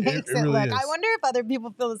easy he makes it really look. is. I wonder if other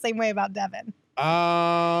people feel the same way about Devin.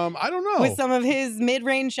 I don't know. With some of his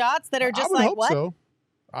mid-range shots that are just what? So.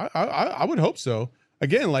 I would hope so.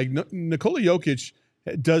 Again, Nikola Jokic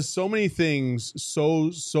does so many things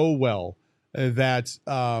so well that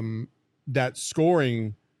that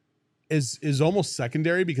scoring is almost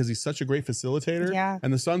secondary, because he's such a great facilitator. Yeah.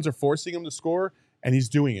 And the Suns are forcing him to score, and he's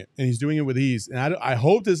doing it. And he's doing it with ease. And I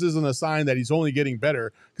hope this isn't a sign that he's only getting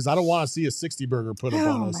better, because I don't want to see a 60 burger put up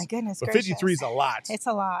on us. Oh, my goodness But gracious. 53 is a lot. It's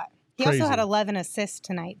a lot. He Crazy. also had 11 assists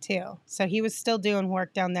tonight, too. So he was still doing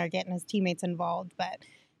work down there, getting his teammates involved, but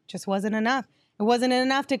just wasn't enough. It wasn't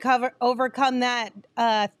enough to overcome that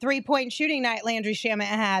 3-point shooting night Landry Shamet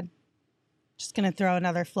had. Just going to throw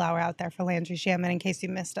another flower out there for Landry Shamet in case you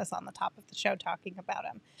missed us on the top of the show talking about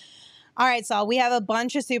him. All right, Saul, we have a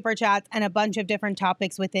bunch of super chats and a bunch of different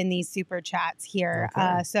topics within these super chats here.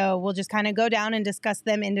 Okay. So we'll just kind of go down and discuss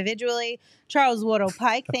them individually. Charles Woodle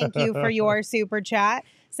Pike, thank you for your super chat.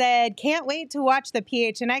 Said, can't wait to watch the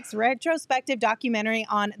PHNX retrospective documentary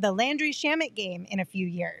on the Landry Shamet game in a few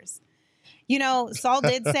years. Saul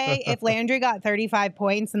did say if Landry got 35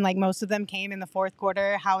 points and most of them came in the fourth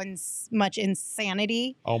quarter, how much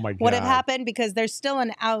insanity would have happened, because there's still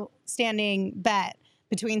an outstanding bet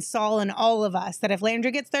between Saul and all of us that if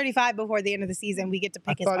Landry gets 35 before the end of the season, we get to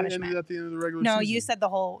pick his punishment. I thought it ended at the end of the regular no, season. you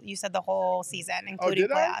said the whole season, including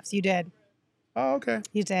playoffs. You did. Oh, okay.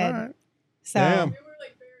 You did. All right. So Damn.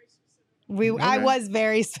 I was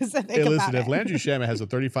very specific about listen, it. if Landry Shamet has a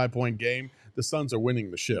 35-point game, the Suns are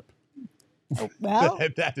winning the ship. Well,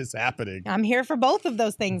 that is happening. I'm here for both of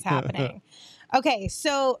those things happening. Okay,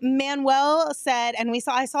 so Manuel said, and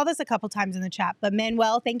I saw this a couple times in the chat, but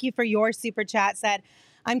Manuel, thank you for your super chat, said,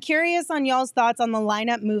 I'm curious on y'all's thoughts on the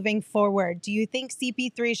lineup moving forward. Do you think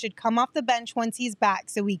CP3 should come off the bench once he's back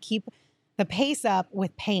so we keep the pace up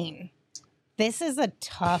with Payne? This is a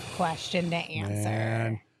tough question to answer.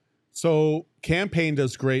 Man. So Cam Payne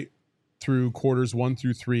does great through quarters 1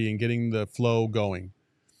 through 3 and getting the flow going.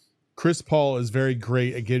 Chris Paul is very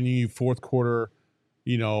great at getting you fourth quarter,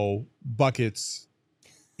 buckets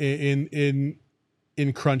in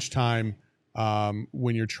crunch time.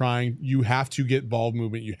 When you're trying, you have to get ball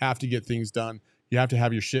movement. You have to get things done. You have to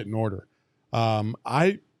have your shit in order.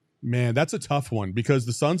 That's a tough one, because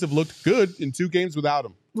the Suns have looked good in 2 games without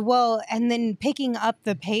him. Well, and then picking up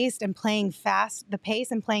the pace and playing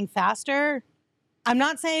faster. I'm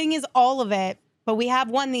not saying is all of it, but we have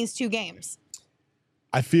won these 2 games.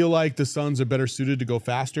 I feel like the Suns are better suited to go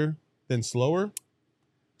faster than slower.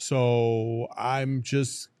 So I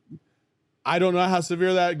don't know how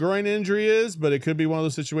severe that groin injury is, but it could be one of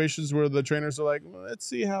those situations where the trainers are like, well, let's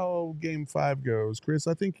see how game 5 goes. Chris,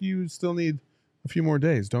 I think you still need a few more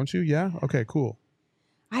days, don't you? Yeah? Okay, cool.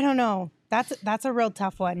 I don't know. That's a real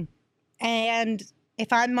tough one. And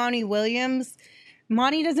if I'm Monty Williams,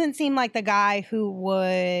 Monty doesn't seem like the guy who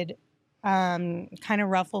would kind of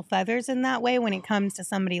ruffle feathers in that way when it comes to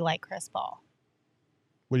somebody like Chris Paul.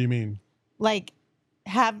 What do you mean?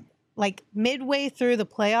 like midway through the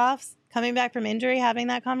playoffs, coming back from injury, having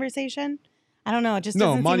that conversation. I don't know. It just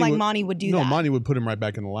doesn't seem like Monty would do that. No, Monty would put him right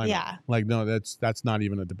back in the lineup. Yeah. Like, no, that's not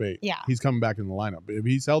even a debate. Yeah. He's coming back in the lineup. If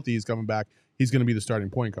he's healthy, he's coming back. He's going to be the starting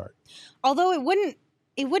point guard. Although it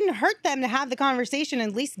wouldn't hurt them to have the conversation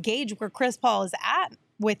and at least gauge where Chris Paul is at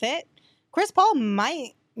with it. Chris Paul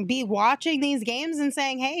might be watching these games and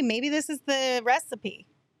saying, hey, maybe this is the recipe.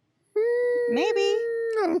 Maybe.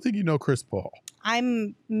 I don't think you know Chris Paul.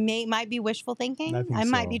 Might be wishful thinking. I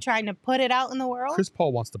might be trying to put it out in the world. Chris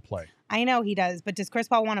Paul wants to play. I know he does, but does Chris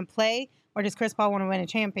Paul want to play or does Chris Paul want to win a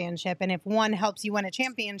championship? And if one helps you win a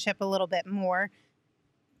championship a little bit more,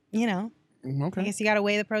 Okay. I guess you got to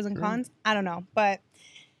weigh the pros and cons. I don't know, but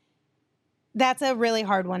that's a really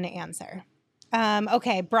hard one to answer.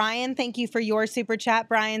 Okay, Brian, thank you for your super chat.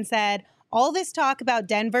 Brian said, all this talk about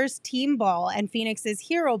Denver's team ball and Phoenix's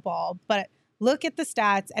hero ball, but look at the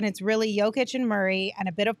stats, and it's really Jokic and Murray and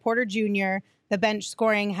a bit of Porter Jr. The bench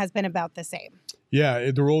scoring has been about the same.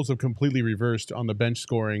 Yeah, the roles have completely reversed on the bench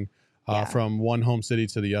scoring from one home city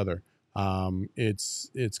to the other.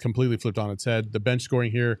 It's completely flipped on its head. The bench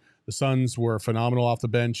scoring here, the Suns were phenomenal off the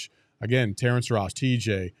bench. Again, Terrence Ross,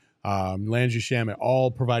 TJ, Landry Shamet,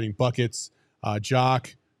 all providing buckets.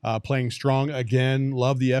 Jock playing strong again.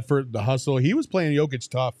 Love the effort, the hustle. He was playing Jokic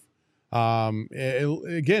tough.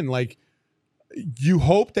 Again, like, you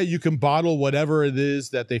hope that you can bottle whatever it is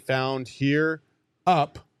that they found here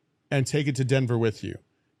up and take it to Denver with you.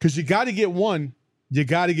 Because you got to get one. You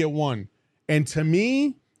got to get one. And to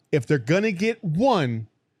me, if they're going to get one,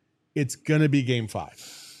 it's going to be Game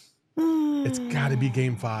 5. It's got to be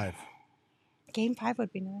Game 5. Game 5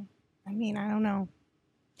 would be nice. I mean, I don't know.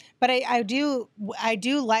 But I do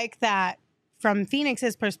like that from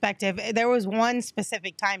Phoenix's perspective. There was one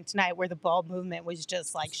specific time tonight where the ball movement was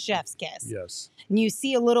just like chef's kiss. Yes. And you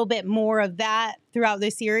see a little bit more of that throughout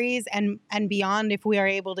the series and beyond. If we are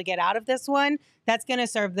able to get out of this one, that's going to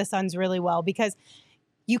serve the Suns really well, because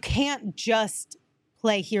you can't just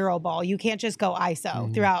play hero ball. You can't just go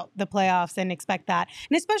ISO throughout the playoffs and expect that.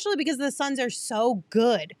 And especially because the Suns are so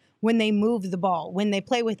good when they move the ball, when they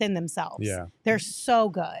play within themselves. Yeah. They're so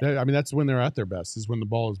good. I mean, that's when they're at their best, is when the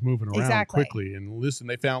ball is moving around Exactly. quickly. And listen,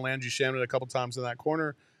 they found Landry Shamet a couple times in that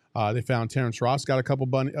corner. They found Terrence Ross got a couple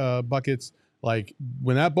buckets. Like,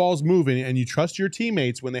 when that ball's moving and you trust your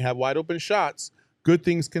teammates when they have wide open shots, good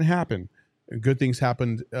things can happen. And good things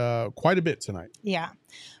happened quite a bit tonight. Yeah.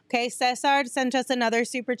 Okay, Cesar sent us another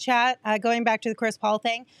super chat, going back to the Chris Paul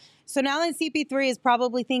thing. So now that CP3 is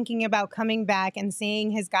probably thinking about coming back and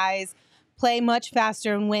seeing his guys play much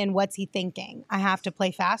faster and win, what's he thinking? I have to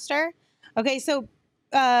play faster? Okay, so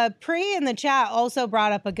Pri in the chat also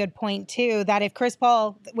brought up a good point too, that if Chris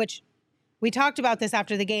Paul, which we talked about this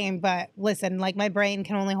after the game, but listen, like, my brain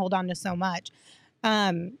can only hold on to so much.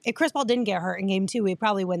 If Chris Paul didn't get hurt in game 2, we'd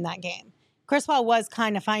probably win that game. Chris Paul was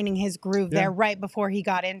kind of finding his groove there right before he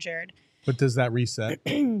got injured. But does that reset?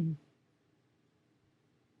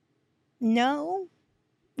 No,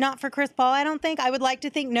 not for Chris Paul. I don't think. I would like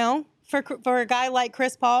to think no for a guy like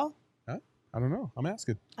Chris Paul. I don't know. I'm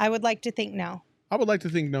asking. I would like to think no. I would like to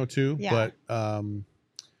think no too. Yeah. But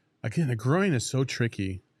again, the groin is so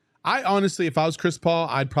tricky. I honestly, if I was Chris Paul,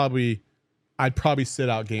 I'd probably sit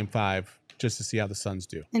out Game 5 just to see how the Suns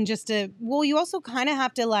do. And you also kind of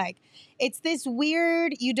have to, like, it's this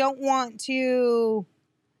weird, you don't want to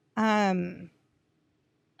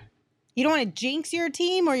jinx your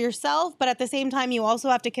team or yourself, but at the same time, you also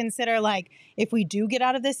have to consider, like, if we do get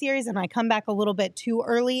out of this series and I come back a little bit too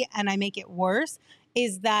early and I make it worse,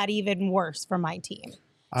 is that even worse for my team?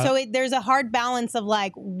 So there's a hard balance of,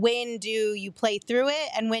 like, when do you play through it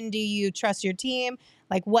and when do you trust your team?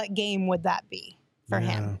 Like, what game would that be for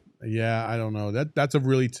him? Yeah, I don't know. That's a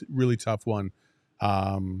really, really tough one.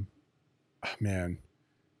 Man,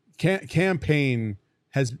 campaign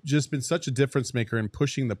has just been such a difference maker in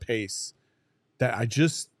pushing the pace that I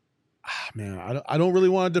don't really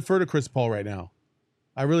want to defer to Chris Paul right now.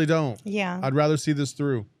 I really don't. Yeah. I'd rather see this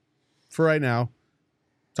through for right now.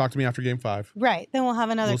 Talk to me after Game 5. Right. Then we'll have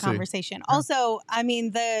another We'll see. conversation. Also, I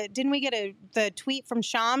mean, didn't we get the tweet from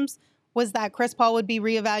Shams was that Chris Paul would be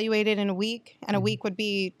reevaluated in a week, and a week would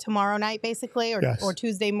be tomorrow night, basically, or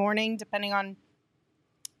Tuesday morning, depending on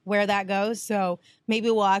where that goes. So maybe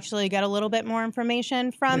we'll actually get a little bit more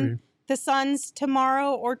information from the Suns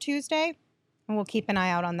tomorrow or Tuesday, and we'll keep an eye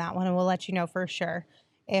out on that one, and we'll let you know for sure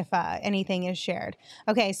if anything is shared.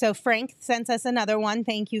 Okay, so Frank sent us another one.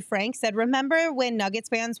 Thank you, Frank. Said, remember when Nuggets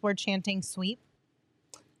fans were chanting sweep?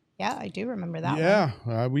 Yeah, I do remember that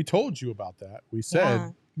one. Yeah, we told you about that. We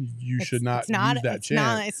said, you should not use that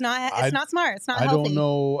chant. It's not smart. It's not I healthy. don't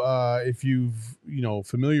know if you've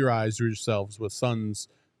familiarized yourselves with Suns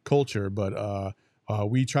culture, but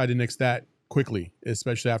we tried to nix that quickly,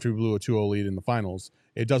 especially after we blew a 2-0 lead in the finals.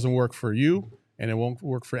 It doesn't work for you, and it won't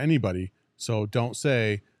work for anybody. So don't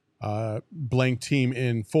say blank team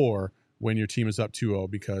in 4 when your team is up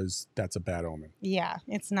 2-0, because that's a bad omen. Yeah,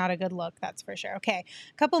 it's not a good look, that's for sure. Okay,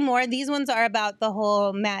 a couple more. These ones are about the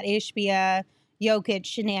whole Matt Ishbia, Jokic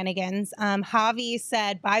shenanigans. Javi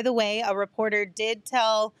said, by the way, a reporter did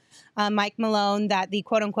tell Mike Malone that the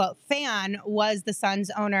quote-unquote fan was the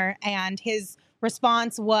Suns owner, and his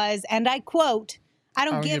response was, and I quote, I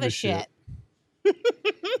don't give a shit.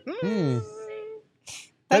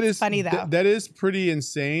 That's funny, though. That is pretty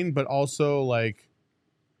insane, but also, like,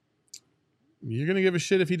 you're going to give a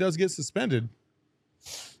shit if he does get suspended.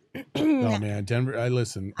 Oh, man. Denver, I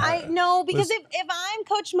know, because if I'm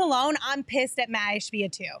Coach Malone, I'm pissed at Matt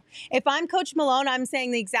Ishbia, too. If I'm Coach Malone, I'm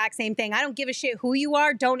saying the exact same thing. I don't give a shit who you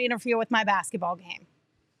are. Don't interfere with my basketball game.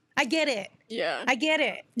 I get it. Yeah. I get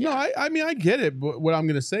it. No, I mean, I get it. But what I'm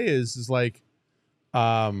going to say is like,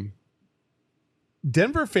 Denver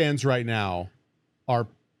fans right now are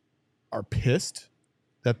pissed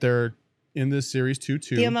that they're in this series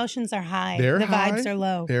 2-2. The emotions are high. The vibes are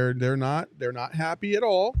low. They're not happy at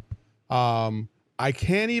all. I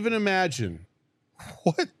can't even imagine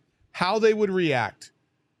how they would react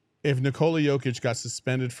if Nikola Jokic got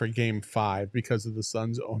suspended for Game 5 because of the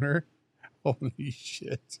Suns owner. Holy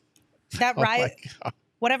shit! That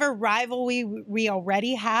whatever rivalry we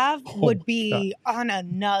already have would be on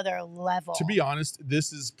another level. To be honest,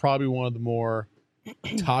 this is probably one of the more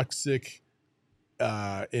toxic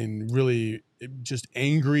and really just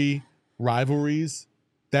angry rivalries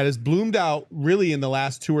that has bloomed out really in the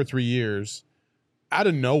last 2 or 3 years out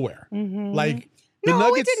of nowhere. Mm-hmm. Like the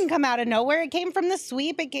Nuggets, it didn't come out of nowhere. It came from the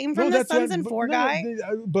sweep. It came from the Suns and 4 guy.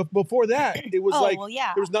 But before that, it was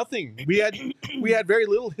there was nothing. We had very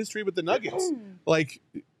little history with the Nuggets. Like,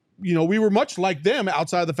 we were much like them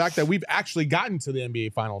outside of the fact that we've actually gotten to the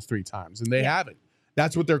NBA Finals 3 times and they haven't.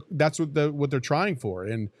 That's what they're trying for.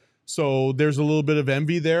 And so there's a little bit of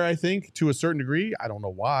envy there, I think, to a certain degree. I don't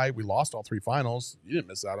know why. We lost all 3 finals. You didn't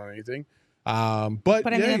miss out on anything. But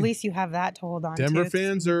I mean, at least you have that to hold on to. Denver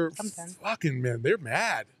fans are fucking, man, they're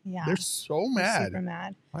mad. Yeah. They're so mad. They're super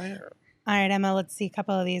mad. All right, Emma, let's see a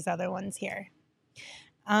couple of these other ones here.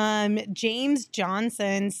 James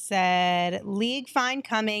Johnson said, league fine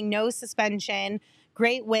coming, no suspension.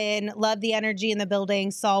 Great win. Love the energy in the building.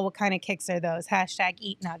 Saul, what kind of kicks are those? #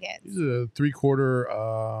 eat nuggets. These are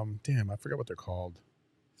 3/4. Damn, I forgot what they're called.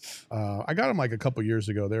 I got them like a couple years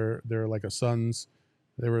ago. They're like a Suns.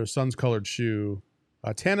 They were a Suns colored shoe.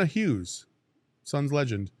 Tana Hughes, Suns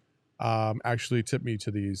legend, actually tipped me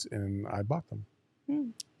to these, and I bought them.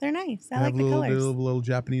 They're nice. I like the colors. Little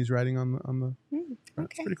Japanese writing on the. Okay.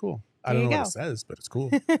 It's pretty cool. I don't know what it says, but it's cool.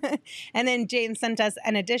 And then James sent us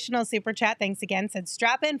an additional super chat. Thanks again. Said,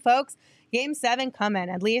 strap in, folks. Game 7 coming.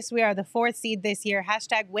 At least we are the 4th seed this year.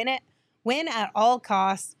 # win it. Win at all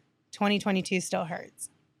costs. 2022 still hurts.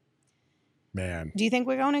 Man. Do you think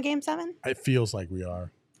we're going to Game 7? It feels like we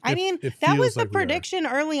are. I mean, that was the prediction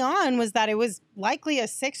early on, was that it was likely a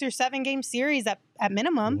 6 or 7 game series at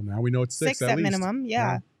minimum. Well, now we know it's 6 at minimum.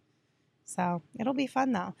 Yeah. So it'll be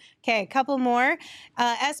fun, though. Okay, a couple more.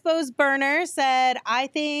 Espo's Burner said, I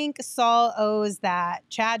think Saul owes that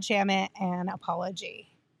Chad Shamit an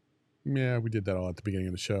apology. Yeah, we did that all at the beginning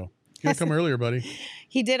of the show. You gotta come earlier, buddy.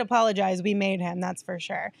 He did apologize. We made him, that's for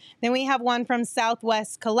sure. Then we have one from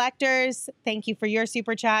Southwest Collectors. Thank you for your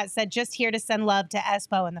super chat. Said, just here to send love to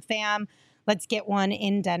Espo and the fam. Let's get one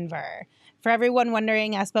in Denver. For everyone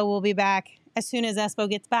wondering, Espo will be back as soon as Espo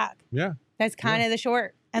gets back. Yeah. That's kind of the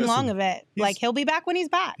short and long of it. Like, he'll be back when he's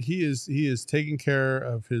back. He is taking care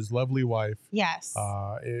of his lovely wife. Yes.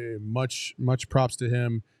 Much props to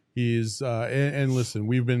him. He's and listen,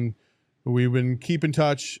 we've been keep in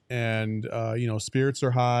touch, and spirits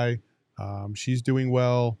are high. She's doing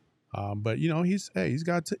well, but he's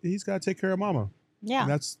got to take care of Mama. Yeah, and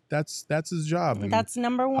that's his job. And that's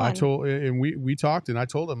number one. I told, and we talked, and I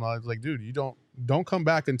told him, I was like, dude, you don't come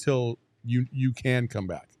back until you can come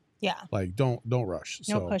back. Yeah. Like, don't rush.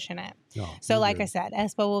 No pushing it. No, so like I said,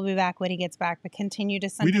 Espo will be back when he gets back, but continue to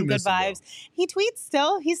send him good vibes. He tweets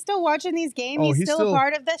still. He's still watching these games. He's still a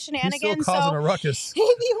part of the shenanigans. He's still causing a ruckus. If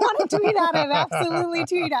you want to tweet at him, absolutely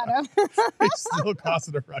tweet at him. He's still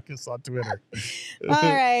causing a ruckus on Twitter. All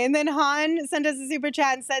right. And then Han sent us a super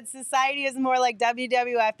chat and said, society is more like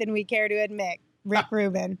WWF than we care to admit. Rick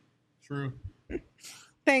Rubin. True.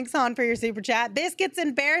 Thanks, Han, for your super chat. Biscuits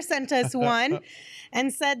and Bear sent us one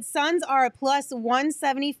and said Suns are a plus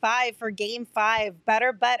 175 for game 5.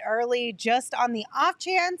 Better bet early just on the off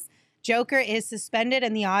chance Joker is suspended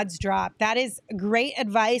and the odds drop. That is great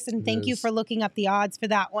advice, and thank you for looking up the odds for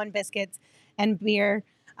that one, Biscuits and Beer.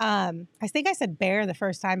 I think I said Bear the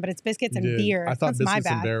first time, but it's Biscuits and Beer. I thought That's Biscuits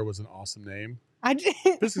and Bear was an awesome name.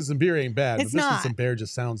 Biscuits and Beer ain't bad, It's but Biscuits not. and Bear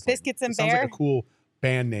just sounds like Biscuits and sounds Bear? like a cool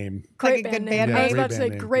band name. Great Like a good band name. band I was name. about to say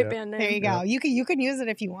Great band name. great Yeah. band name. There you go. You can use it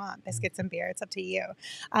if you want. Biscuits and Beer. It's up to you.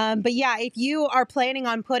 But yeah, if you are planning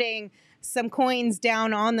on putting some coins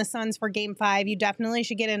down on the Suns for game 5, you definitely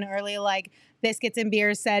should get in early, like Biscuits and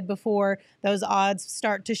Beer said, before those odds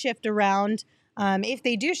start to shift around. If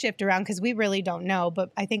they do shift around, because we really don't know,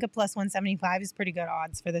 but I think a plus 175 is pretty good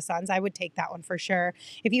odds for the Suns. I would take that one for sure.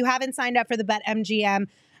 If you haven't signed up for the BetMGM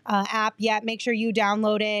app yet, make sure you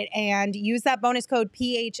download it and use that bonus code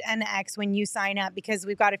PHNX when you sign up, because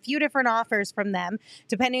we've got a few different offers from them.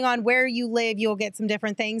 Depending on where you live, you'll get some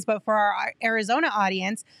different things. But for our Arizona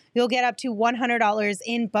audience, you'll get up to $100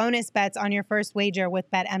 in bonus bets on your first wager with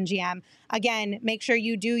BetMGM. Again, make sure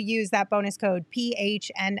you do use that bonus code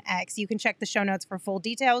PHNX. You can check the show notes for full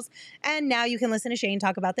details. And now you can listen to Shane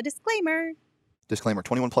talk about the disclaimer. Disclaimer,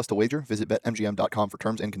 21 plus to wager. Visit BetMGM.com for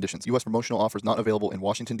terms and conditions. U.S. promotional offers not available in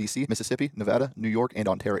Washington, D.C., Mississippi, Nevada, New York, and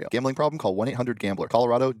Ontario. Gambling problem? Call 1-800-GAMBLER.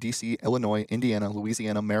 Colorado, D.C., Illinois, Indiana,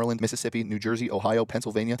 Louisiana, Maryland, Mississippi, New Jersey, Ohio,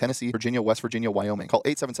 Pennsylvania, Tennessee, Virginia, West Virginia, Wyoming. Call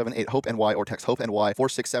 877-8-HOPE-NY or text HOPE-NY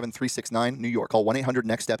 467-369, New York. Call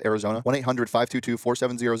 1-800-NEXT-STEP, Arizona.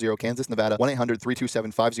 1-800-522-4700, Kansas, Nevada.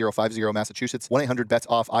 1-800-327-5050, Massachusetts.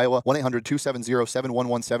 1-800-BETS-OFF, Iowa.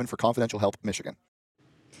 1-800-270-7117 for confidential help, Michigan.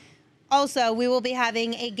 Also, we will be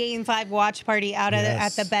having a Game 5 watch party out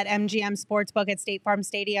at the BetMGM Sportsbook at State Farm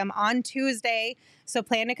Stadium on Tuesday. So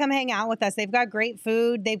plan to come hang out with us. They've got great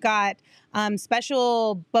food. They've got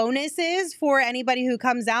special bonuses for anybody who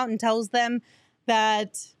comes out and tells them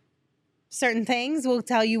that certain things. We'll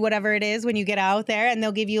tell you whatever it is when you get out there, and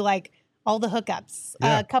they'll give you like all the hookups.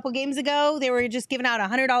 Yeah. A couple games ago, they were just giving out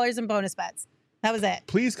 $100 in bonus bets. That was it.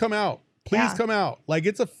 Please come out. Please come out. Like,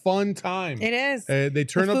 it's a fun time. It is. They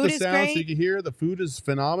turn up the food is sound so great. you can hear. The food is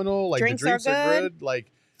phenomenal. Like, Drinks the drinks are are good. good.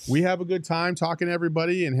 Like, we have a good time talking to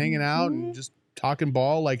everybody and hanging out and just talking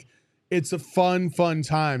ball. Like, it's a fun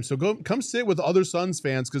time. So come sit with other Suns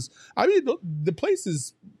fans, because I mean the place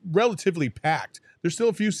is relatively packed. There's still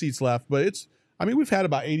a few seats left, but we've had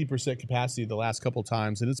about 80% capacity the last couple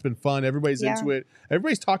times, and it's been fun. Everybody's into it.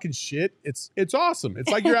 Everybody's talking shit. It's awesome. It's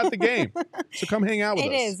like you're at the game. So come hang out with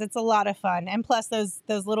us. It is. It's a lot of fun. And plus those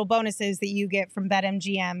little bonuses that you get from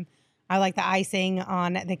BetMGM are like the icing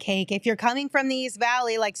on the cake. If you're coming from the East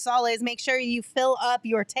Valley like Saul is, make sure you fill up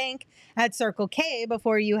your tank at Circle K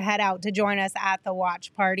before you head out to join us at the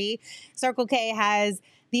watch party. Circle K has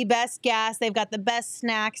the best gas. They've got the best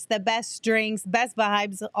snacks, the best drinks, best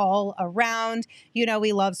vibes all around. You know,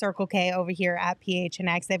 we love Circle K over here at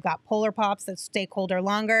PHNX. They've got Polar Pops that stay colder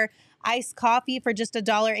longer, iced coffee for just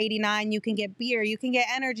 $1.89. You can get beer, you can get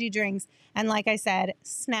energy drinks, and like I said,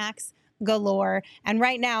 snacks galore. And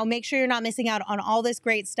right now, make sure you're not missing out on all this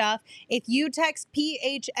great stuff. If you text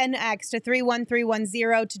PHNX to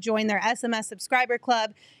 31310 to join their SMS subscriber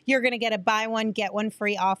club, you're going to get a buy one, get one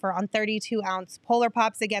free offer on 32-ounce Polar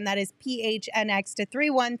Pops. Again, that is PHNX to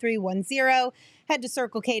 31310. Head to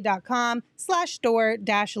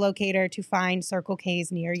circlek.com/store-locator to find Circle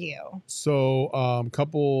K's near you. So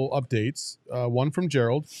couple updates. One from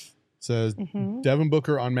Gerald. Says Devin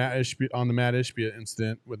Booker on the Matt Ishbia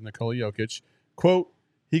incident with Nikola Jokic. Quote,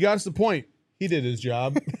 he got us the point. He did his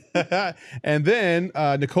job. And then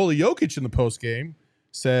Nikola Jokic in the postgame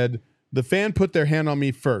said, the fan put their hand on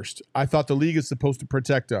me first. I thought the league is supposed to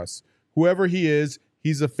protect us. Whoever he is,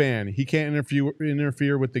 he's a fan. He can't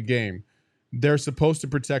interfere with the game. They're supposed to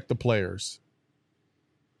protect the players.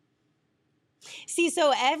 See,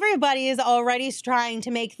 so everybody is already trying to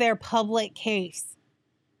make their public case.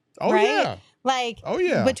 Oh, right? yeah. Like,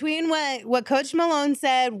 between what Coach Malone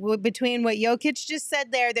said, between what Jokic just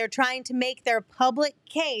said there, they're trying to make their public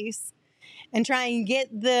case and try and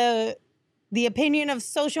get the opinion of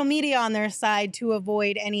social media on their side to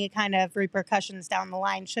avoid any kind of repercussions down the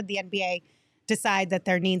line should the NBA decide that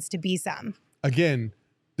there needs to be some. Again,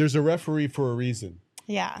 there's a referee for a reason.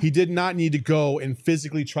 Yeah. He did not need to go and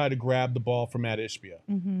physically try to grab the ball from Matt Ishbia.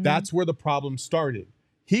 That's where the problem started.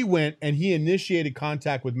 He went and he initiated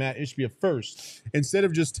contact with Matt Ishbia first, instead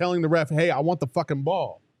of just telling the ref, hey, I want the fucking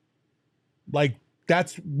ball. Like,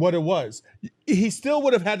 that's what it was. He still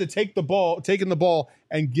would have had to taken the ball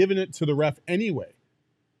and given it to the ref anyway.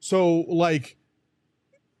 So, like,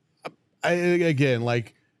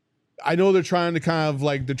 I know they're trying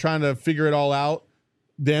to figure it all out.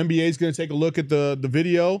 The NBA is going to take a look at the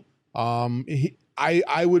video.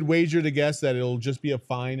 I would wager to guess that it'll just be a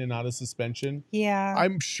fine and not a suspension. Yeah.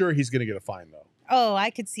 I'm sure he's going to get a fine, though. Oh, I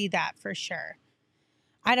could see that for sure.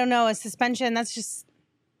 I don't know. A suspension, that's just...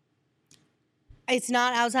 It's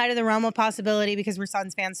not outside of the realm of possibility because we're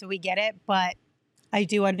Suns fans, so we get it. But I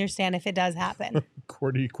do understand if it does happen.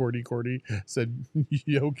 Cordy said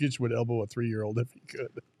Jokic would elbow a 3-year-old if he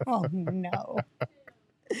could. Oh, no.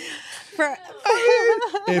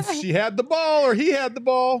 If she had the ball or he had the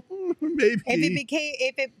ball, maybe.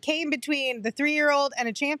 If it came between the 3-year-old and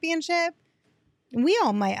a championship, we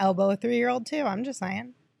all might elbow a 3-year-old too. I'm just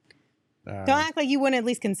saying. Don't act like you wouldn't at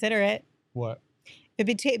least consider it. What? If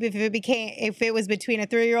it was between a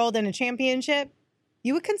 3-year-old and a championship,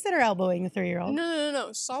 you would consider elbowing the 3-year-old.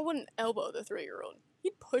 No. Saul wouldn't elbow the 3-year-old.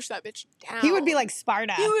 He'd push that bitch down. He would be like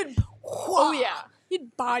Sparta. He would. Oh yeah.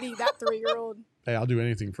 He'd body that 3-year-old. Hey, I'll do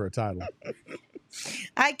anything for a title.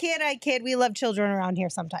 I kid. We love children around here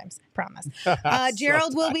sometimes. Promise.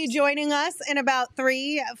 Gerald will be joining us in about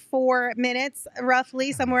 3-4 minutes,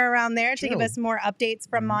 roughly, somewhere around there, to give us more updates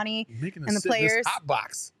from Monty and the players. Hot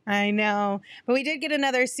box. I know. But we did get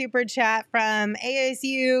another super chat from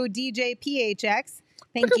ASU DJ PHX.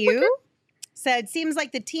 Thank you. Said, seems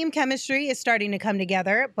like the team chemistry is starting to come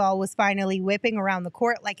together. Ball was finally whipping around the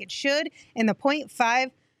court like it should in the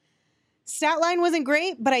 .5. Stat line wasn't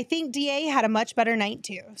great, but I think DA had a much better night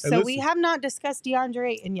too. So we have not discussed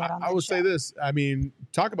DeAndre Ayton yet on this I would show. say this. I mean,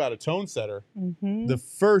 talk about a tone setter. Mm-hmm. The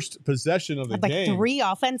first possession of the game. 3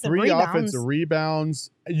 offensive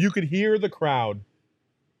rebounds. You could hear the crowd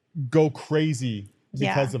go crazy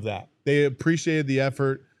because of that. They appreciated the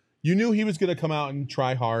effort. You knew he was going to come out and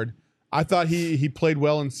try hard. I thought he played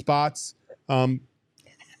well in spots.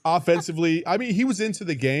 Offensively, I mean, he was into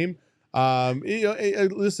the game.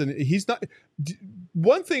 Listen, he's not.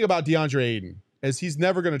 One thing about DeAndre Ayton is he's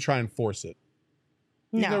never going to try and force it.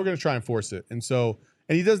 He's never going to try and force it, and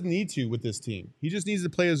he doesn't need to with this team. He just needs to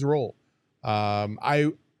play his role.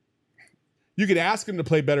 You could ask him to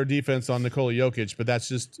play better defense on Nikola Jokic, but that's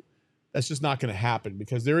just not going to happen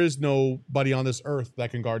because there is nobody on this earth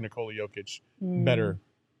that can guard Nikola Jokic better.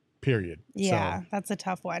 Period. Yeah, that's a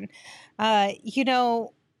tough one.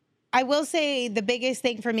 I will say the biggest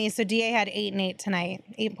thing for me, so DA had 8 and 8 tonight,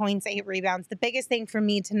 8 points, 8 rebounds. The biggest thing for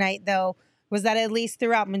me tonight, though, was that at least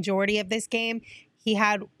throughout majority of this game,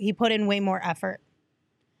 he put in way more effort.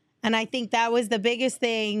 And I think that was the biggest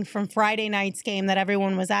thing from Friday night's game that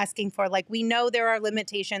everyone was asking for. Like, we know there are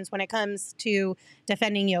limitations when it comes to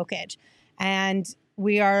defending Jokic. And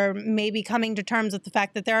we are maybe coming to terms with the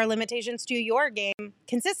fact that there are limitations to your game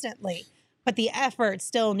consistently. But the effort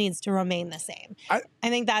still needs to remain the same. I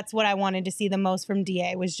think that's what I wanted to see the most from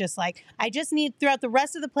DA was just like, I just need throughout the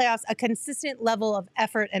rest of the playoffs a consistent level of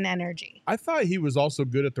effort and energy. I thought he was also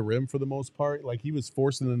good at the rim for the most part. Like he was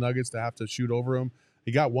forcing the Nuggets to have to shoot over him.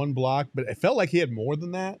 He got 1 block, but it felt like he had more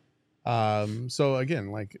than that. So again,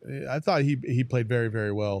 like I thought he played very,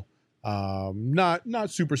 very well. Not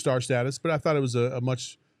superstar status, but I thought it was a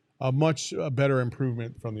much better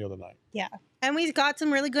improvement from the other night. Yeah. And we got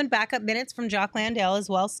some really good backup minutes from Jock Landale as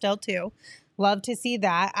well, still too. Love to see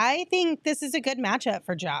that. I think this is a good matchup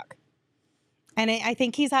for Jock. And I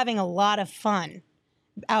think he's having a lot of fun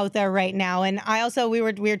out there right now. And I also, we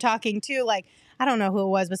were talking too, like, I don't know who it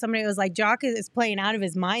was, but somebody was like, Jock is playing out of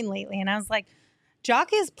his mind lately. And I was like, Jock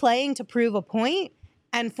is playing to prove a point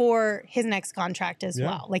and for his next contract as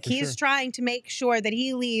well. Like he's trying to make sure that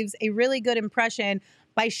he leaves a really good impression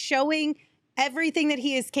by showing everything that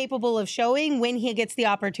he is capable of showing when he gets the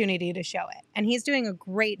opportunity to show it. And he's doing a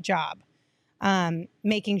great job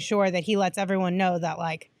making sure that he lets everyone know that,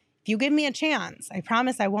 like, if you give me a chance, I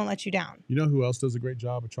promise I won't let you down. You know who else does a great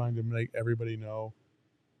job of trying to make everybody know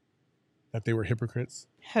that they were hypocrites?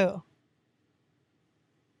 Who?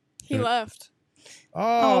 He left.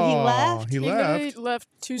 Oh, he left? He left. He left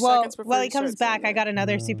 2 seconds before he comes back. I got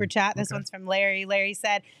another super chat. This one's from Larry. Larry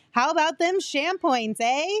said, how about them sham points,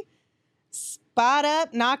 eh? Spot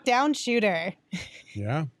up, knockdown shooter.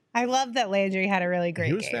 Yeah. I love that Landry had a really great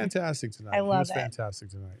game. He was fantastic tonight. I love it. He was fantastic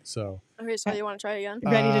tonight. So. Okay, so you want to try again?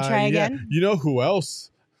 Ready to try again? You know who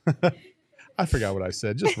else? I forgot what I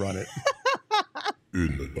said. Just run it.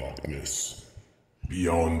 In the darkness,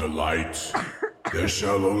 beyond the light, there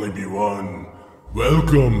shall only be one.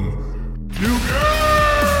 Welcome, you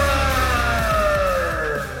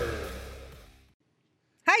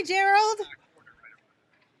Hi, Gerald.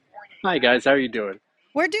 Hi, guys. How are you doing?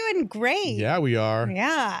 We're doing great. Yeah, we are.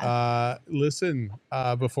 Yeah. Listen,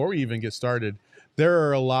 before we even get started, there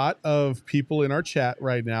are a lot of people in our chat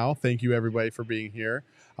right now. Thank you, everybody, for being here.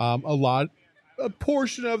 A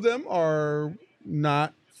portion of them are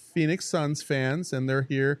not Phoenix Suns fans, and they're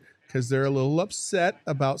here because they're a little upset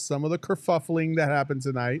about some of the kerfuffling that happened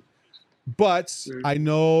tonight. But I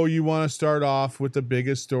know you want to start off with the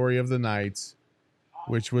biggest story of the night,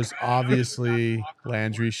 which was obviously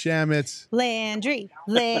Landry Shamet. Landry.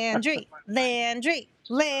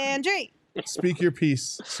 Speak your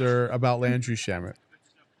piece, sir, about Landry Shamet.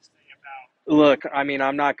 Look, I mean,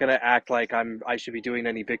 I'm not going to act like I should be doing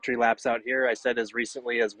any victory laps out here. I said as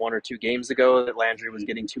recently as 1 or 2 games ago that Landry was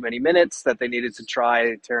getting too many minutes, that they needed to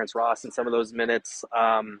try Terrence Ross in some of those minutes.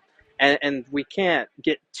 And we can't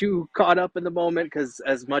get too caught up in the moment because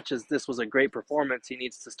as much as this was a great performance, he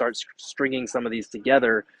needs to start stringing some of these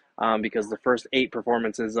together because the first 8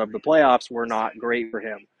 performances of the playoffs were not great for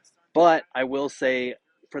him. But I will say,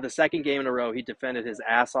 for the second game in a row, he defended his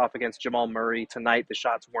ass off against Jamal Murray. Tonight, the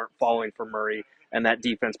shots weren't falling for Murray, and that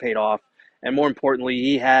defense paid off. And more importantly,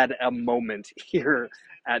 he had a moment here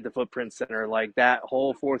at the Footprint Center. Like that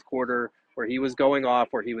whole fourth quarter where he was going off,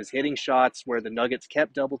 where he was hitting shots, where the Nuggets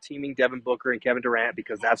kept double-teaming Devin Booker and Kevin Durant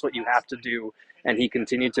because that's what you have to do, and he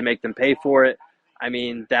continued to make them pay for it. I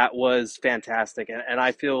mean, that was fantastic. And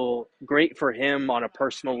I feel great for him on a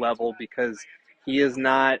personal level because he is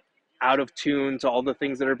not out of tune to all the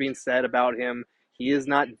things that are being said about him. He is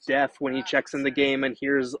not deaf when he checks in the game and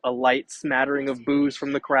hears a light smattering of boos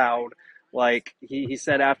from the crowd. Like he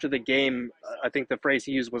said after the game, I think the phrase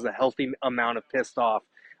he used was a healthy amount of pissed off.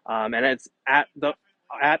 And it's at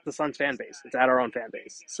the Suns fan base. It's at our own fan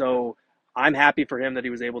base. So I'm happy for him that he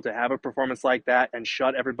was able to have a performance like that and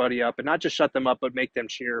shut everybody up, and not just shut them up, but make them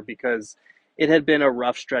cheer, because it had been a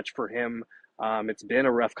rough stretch for him. It's been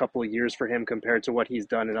a rough couple of years for him compared to what he's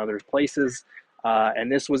done in other places.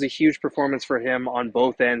 And this was a huge performance for him on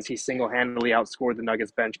both ends. He single-handedly outscored the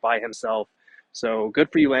Nuggets bench by himself. So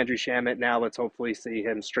good for you, Landry Shamet. Now let's hopefully see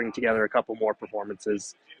him string together a couple more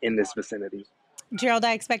performances in this vicinity. Gerald,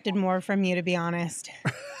 I expected more from you, to be honest.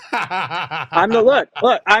 I'm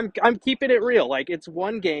keeping it real. Like, it's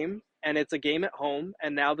one game, and it's a game at home,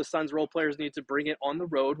 and now the Suns role players need to bring it on the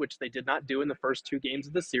road, which they did not do in the first 2 games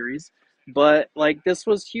of the series. But, like, this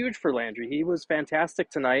was huge for Landry. He was fantastic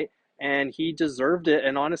tonight, and he deserved it.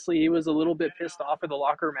 And honestly, he was a little bit pissed off in the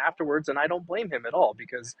locker room afterwards, and I don't blame him at all,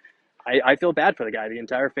 because I feel bad for the guy. The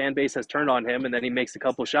entire fan base has turned on him, and then he makes a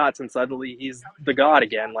couple shots, and suddenly he's the god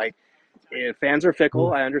again. Like, fans are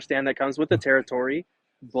fickle. I understand that comes with the territory.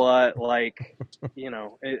 But, like,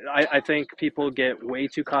 I think people get way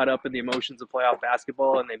too caught up in the emotions of playoff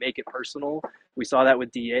basketball, and they make it personal. We saw that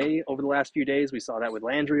with DA over the last few days. We saw that with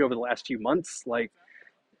Landry over the last few months. Like,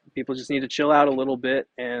 people just need to chill out a little bit,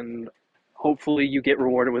 and hopefully you get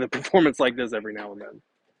rewarded with a performance like this every now and then.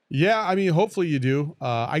 Yeah, I mean, hopefully you do.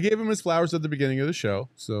 I gave him his flowers at the beginning of the show,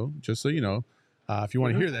 so just so you know. If you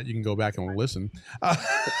want to hear that, you can go back and listen.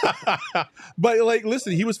 But, like,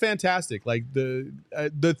 listen, he was fantastic. Like,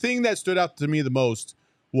 the thing that stood out to me the most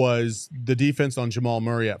was the defense on Jamal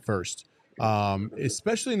Murray at first.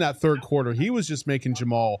 Especially in that third quarter. He was just making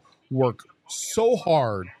Jamal work so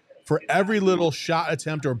hard for every little shot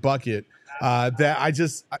attempt or bucket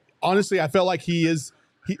that honestly, I felt like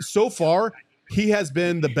so far, he has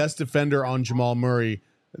been the best defender on Jamal Murray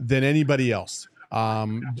than anybody else.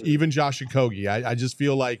 Even Josh Okogie. I just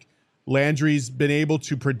feel like Landry's been able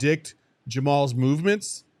to predict Jamal's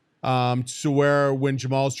movements to where when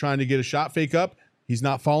Jamal's trying to get a shot fake up, he's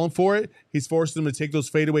not falling for it. He's forced him to take those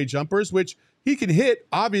fadeaway jumpers, which he can hit,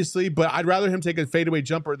 obviously, but I'd rather him take a fadeaway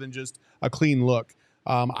jumper than just a clean look.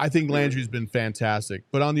 I think Landry's been fantastic.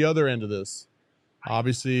 But on the other end of this,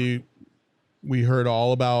 obviously, we heard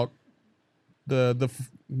all about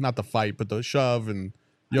not the fight, but the shove and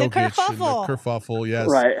Jokic and the kerfuffle, yes.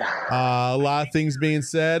 Right. A lot of things being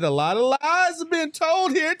said. A lot of lies have been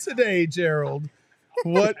told here today, Gerald.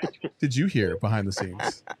 What did you hear behind the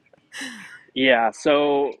scenes? Yeah,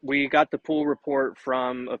 so we got the pool report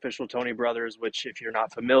from official Tony Brothers, which, if you're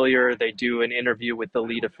not familiar, they do an interview with the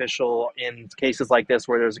lead official. In cases like this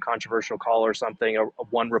where there's a controversial call or something,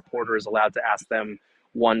 one reporter is allowed to ask them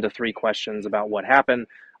 1 to 3 questions about what happened.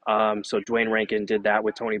 So Dwayne Rankin did that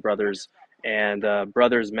with Tony Brothers. And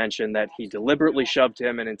Brothers mentioned that he deliberately shoved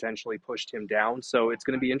him and intentionally pushed him down. So it's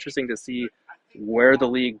going to be interesting to see where the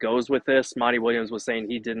league goes with this. Monty Williams was saying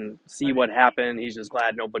he didn't see what happened. He's just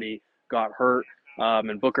glad nobody got hurt.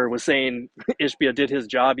 And Booker was saying Ishbia did his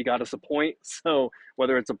job. He got us a point. So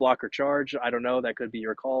whether it's a block or charge, I don't know. That could be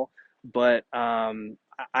your call. But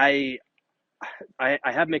I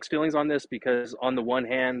have mixed feelings on this because on the one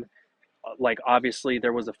hand, like, obviously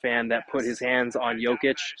there was a fan that put his hands on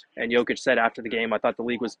Jokic, and Jokic said after the game, I thought the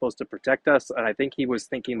league was supposed to protect us. And I think he was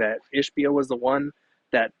thinking that Ishbia was the one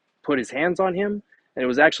that put his hands on him. And it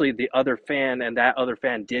was actually the other fan, and that other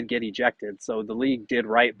fan did get ejected. So the league did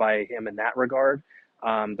right by him in that regard.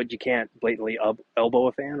 But you can't blatantly elbow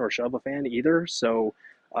a fan or shove a fan either. So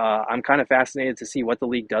I'm kind of fascinated to see what the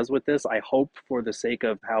league does with this. I hope, for the sake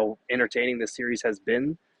of how entertaining this series has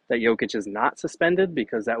been, that Jokic is not suspended,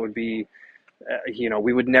 because that would be,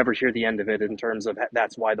 we would never hear the end of it in terms of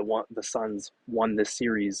that's why the Suns won this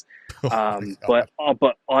series. But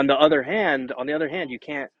on the other hand, you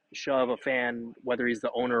can't shove a fan whether he's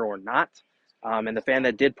the owner or not. And the fan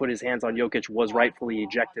that did put his hands on Jokic was rightfully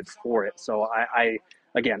ejected for it. So I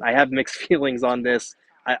have mixed feelings on this.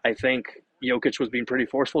 I think Jokic was being pretty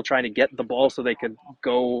forceful, trying to get the ball so they could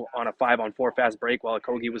go on a 5-on-4 fast break while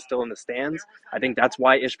Okogie was still in the stands. I think that's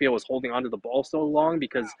why Ishbia was holding onto the ball so long,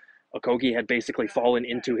 because Okogie had basically fallen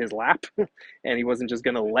into his lap, and he wasn't just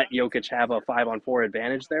going to let Jokic have a 5-on-4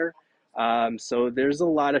 advantage there. So there's a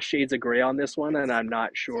lot of shades of gray on this one, and I'm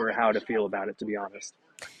not sure how to feel about it, to be honest.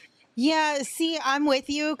 Yeah, see, I'm with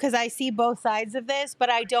you because I see both sides of this, but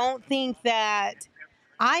I don't think that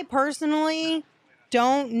I personally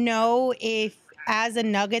don't know if, as a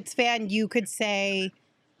Nuggets fan, you could say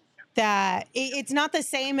that it's not the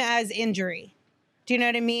same as injury. Do you know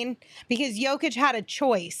what I mean? Because Jokic had a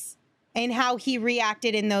choice in how he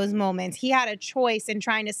reacted in those moments. He had a choice in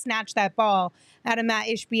trying to snatch that ball out of Matt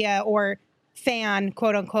Ishbia or fan,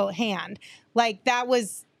 quote unquote, hand. Like,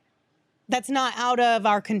 that's not out of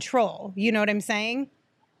our control. You know what I'm saying?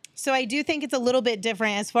 So I do think it's a little bit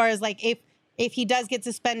different as far as, like, if he does get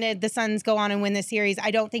suspended, the Suns go on and win the series.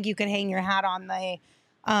 I don't think you could hang your hat on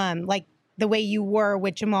the way you were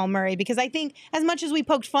with Jamal Murray, because I think as much as we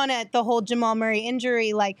poked fun at the whole Jamal Murray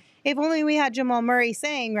injury, like, if only we had Jamal Murray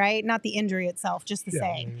saying, right, not the injury itself, just the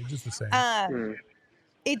saying. Just the saying.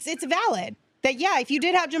 It's valid that, yeah, if you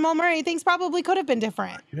did have Jamal Murray, things probably could have been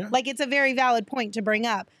different. Yeah. Like, it's a very valid point to bring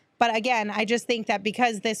up. But again, I just think that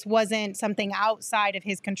because this wasn't something outside of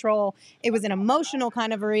his control, it was an emotional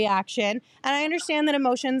kind of a reaction. And I understand that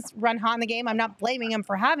emotions run hot in the game. I'm not blaming him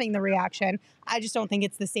for having the reaction. I just don't think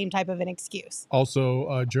it's the same type of an excuse.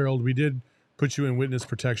 Also, Gerald, we did put you in witness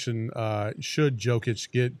protection should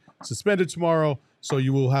Jokic get suspended tomorrow, so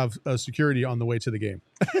you will have security on the way to the game.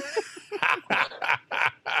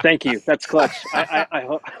 Thank you. That's clutch. I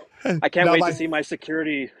hope. I can't Now wait to see my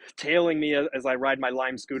security tailing me as I ride my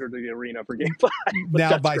Lime scooter to the arena for Game 5.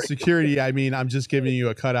 Now, by great. Security, I mean I'm just giving you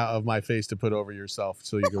a cutout of my face to put over yourself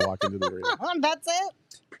so you can walk into the arena. That's it?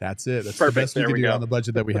 That's it. That's perfect. The best we can do go. On the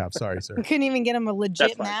budget that we have. Sorry, sir. We couldn't even get him a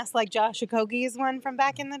legit mask like Josh Okogie's one from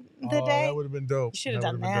back in the day? That would have been dope. You should have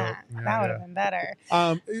done that. Yeah, that would have been better.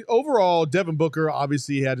 Overall, Devin Booker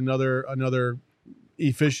obviously had another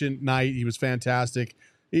efficient night. He was fantastic.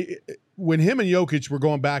 When him and Jokic were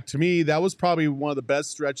going back, to me, that was probably one of the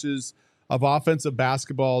best stretches of offensive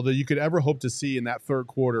basketball that you could ever hope to see in that third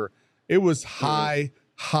quarter. It was high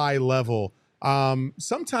level.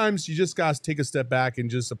 Sometimes you just got to take a step back and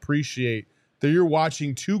just appreciate that you're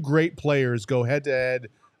watching two great players go head to head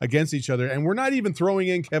against each other. And we're not even throwing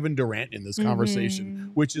in Kevin Durant in this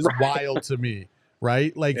conversation, which is wild to me.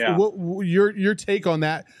 Right? Like, what your take on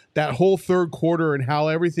that whole third quarter and how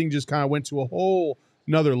everything just kind of went to a whole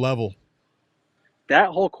another level? That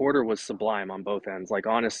whole quarter was sublime on both ends. Like,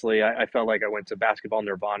 honestly, I felt like I went to basketball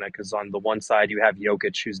nirvana, because on the one side you have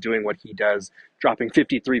Jokic, who's doing what he does, dropping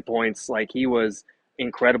 53 points. Like, he was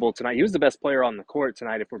incredible tonight. He was the best player on the court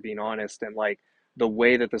tonight, if we're being honest. And, like, the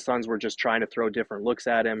way that the Suns were just trying to throw different looks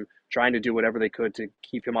at him, trying to do whatever they could to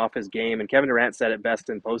keep him off his game. And Kevin Durant said it best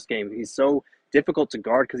in postgame. He's so difficult to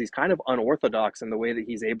guard because he's kind of unorthodox in the way that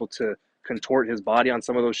he's able to contort his body on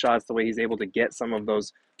some of those shots, the way he's able to get some of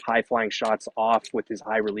those high-flying shots off with his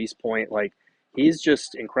high release point. Like, he's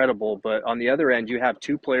just incredible. But on the other end, you have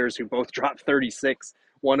two players who both dropped 36,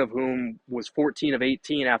 one of whom was 14 of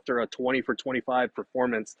 18 after a 20 for 25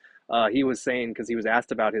 performance. He was saying, because he was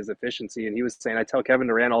asked about his efficiency, and he was saying, I tell Kevin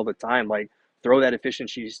Durant all the time, like, throw that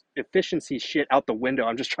efficiency shit out the window.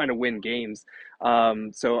 I'm just trying to win games.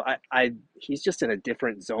 So he's just in a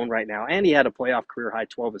different zone right now. And he had a playoff career high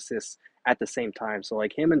 12 assists at the same time. So,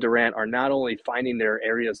 like, him and Durant are not only finding their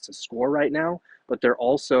areas to score right now, but they're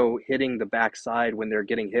also hitting the backside when they're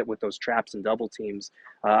getting hit with those traps and double teams.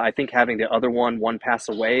 I think having the other one pass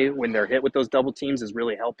away when they're hit with those double teams is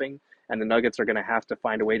really helping. And the Nuggets are going to have to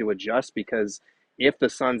find a way to adjust, because if the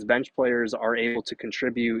Suns bench players are able to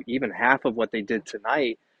contribute even half of what they did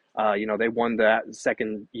tonight, they won that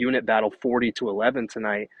second unit battle 40-11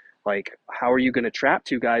 tonight. Like, how are you going to trap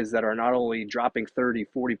two guys that are not only dropping 30,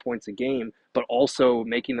 40 points a game, but also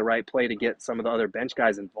making the right play to get some of the other bench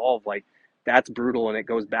guys involved? Like, that's brutal. And it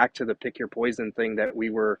goes back to the pick your poison thing that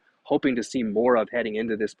we were hoping to see more of heading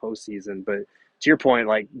into this postseason. But to your point,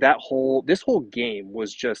 like this whole game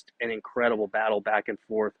was just an incredible battle back and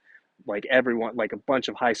forth. Like everyone, like a bunch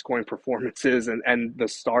of high scoring performances, and the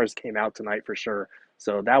stars came out tonight for sure.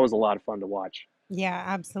 So that was a lot of fun to watch. Yeah,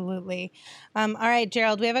 absolutely. All right,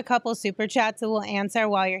 Gerald, we have a couple super chats that we'll answer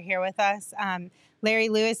while you're here with us. Larry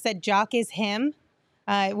Lewis said Jock is him.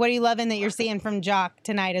 What are you loving that you're seeing from Jock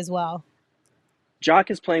tonight as well? Jock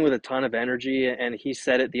is playing with a ton of energy, and he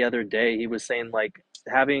said it the other day. He was saying, like,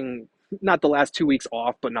 having not the last 2 weeks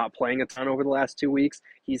off, but not playing a ton over the last 2 weeks,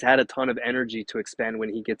 he's had a ton of energy to expend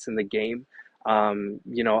when he gets in the game.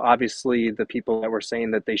 Obviously, the people that were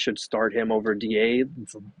saying that they should start him over DA,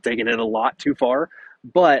 it's taking it a lot too far.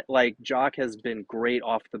 But, like, Jock has been great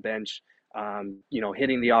off the bench,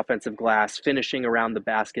 hitting the offensive glass, finishing around the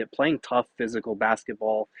basket, playing tough physical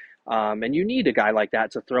basketball. And you need a guy like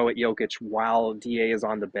that to throw at Jokic while DA is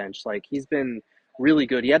on the bench. Like, he's been really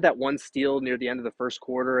good. He had that one steal near the end of the first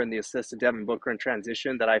quarter and the assist to Devin Booker in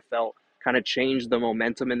transition that I felt kind of changed the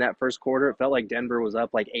momentum in that first quarter. It felt like Denver was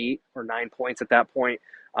up like 8 or 9 points at that point,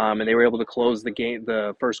 and they were able to close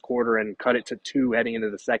the first quarter and cut it to 2 heading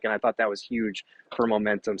into the second. I thought that was huge for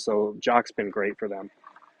momentum. So Jock's been great for them.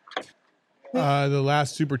 The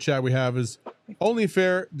last super chat we have is the only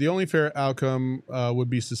fair outcome would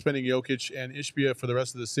be suspending Jokic and Ishbia for the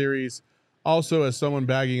rest of the series. Also, as someone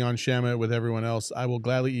bagging on Shamet with everyone else, I will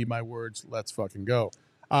gladly eat my words. Let's fucking go.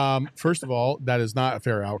 First of all, that is not a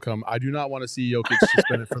fair outcome. I do not want to see Jokic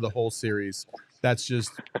suspended for the whole series. That's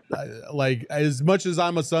just like, as much as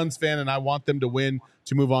I'm a Suns fan and I want them to win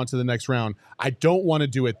to move on to the next round, I don't want to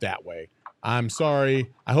do it that way. I'm sorry.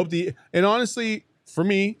 I hope and honestly, for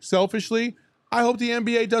me, selfishly, I hope the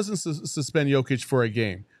NBA doesn't suspend Jokic for a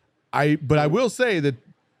game. But I will say that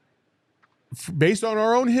based on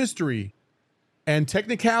our own history and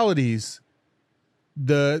technicalities,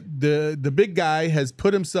 the big guy has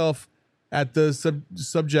put himself at the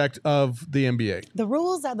subject of the NBA. The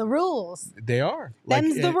rules are the rules. They are.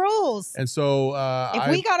 Them's the rules. And so if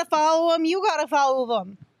we got to follow them, you got to follow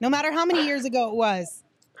them, no matter how many years ago it was.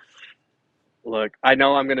 Look, I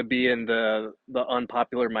know I'm going to be in the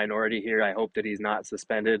unpopular minority here. I hope that he's not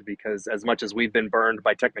suspended because as much as we've been burned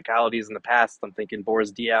by technicalities in the past, I'm thinking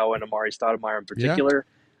Boris Diaw and Amari Stoudemire in particular.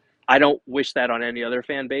 Yeah. I don't wish that on any other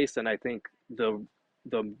fan base, and I think the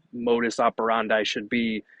modus operandi should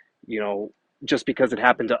be, just because it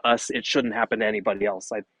happened to us, it shouldn't happen to anybody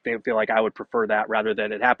else. I feel like I would prefer that rather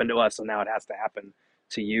than it happened to us, so now it has to happen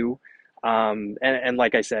to you. And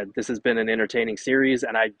like I said, this has been an entertaining series,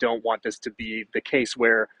 and I don't want this to be the case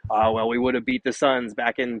where, we would have beat the Suns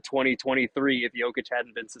back in 2023 if Jokic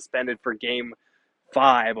hadn't been suspended for Game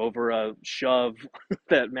 5 over a shove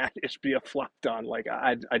that Matt Ishbia flopped on. Like,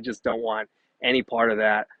 I just don't want any part of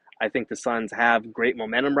that. I think the Suns have great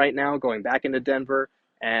momentum right now going back into Denver,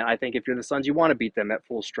 and I think if you're the Suns, you want to beat them at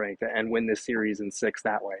full strength and win this series in 6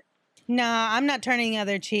 that way. Nah, I'm not turning the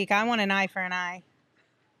other cheek. I want an eye for an eye.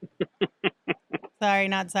 Sorry,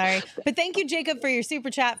 not sorry. But thank you, Jacob, for your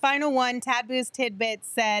super chat. Final one, Taboo's Tidbits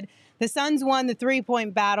said, the Suns won the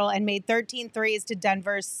three-point battle and made 13 threes to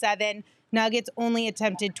Denver's 7. Nuggets only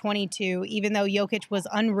attempted 22. Even though Jokic was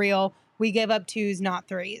unreal, we gave up 2s, not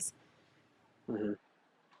 3s. Mm-hmm.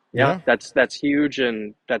 Yeah, that's huge,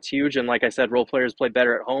 and like I said, role players play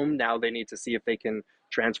better at home. Now they need to see if they can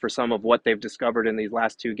transfer some of what they've discovered in these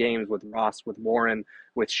last 2 games with Ross, with Warren,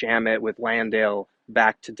 with Shamet, with Landale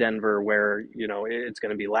back to Denver, where it's going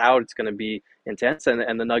to be loud, it's going to be intense,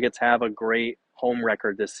 and the Nuggets have a great home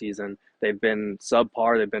record this season. They've been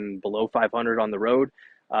subpar, they've been below 500 on the road.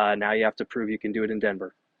 Now you have to prove you can do it in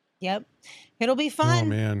Denver. Yep. It'll be fun. Oh,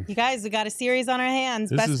 man. You guys, we got a series on our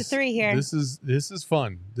hands. Best of 3 here. This is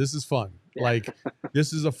fun. This is fun. Yeah. Like,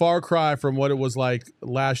 this is a far cry from what it was like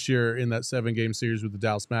last year in that 7-game series with the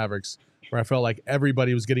Dallas Mavericks, where I felt like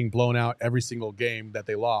everybody was getting blown out every single game that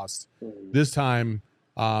they lost. This time,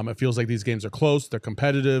 it feels like these games are close. They're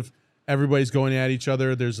competitive. Everybody's going at each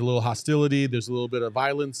other. There's a little hostility. There's a little bit of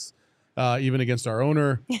violence. Even against our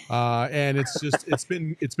owner, and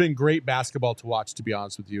it's been great basketball to watch, to be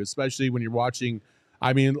honest with you, especially when you're watching.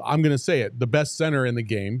 I mean, I'm gonna say it, the best center in the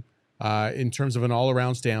game, in terms of an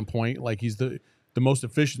all-around standpoint. Like, he's the most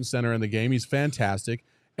efficient center in the game. He's fantastic,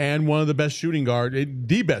 and one of the best shooting guard,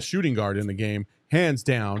 the best shooting guard in the game, hands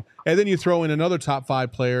down. And then you throw in another top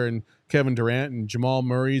 5 player in Kevin Durant, and Jamal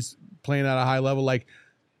Murray's playing at a high level. Like,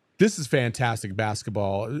 this is fantastic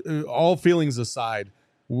basketball. All feelings aside,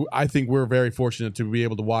 I think we're very fortunate to be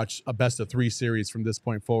able to watch a best of 3 series from this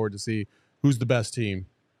point forward to see who's the best team,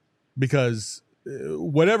 because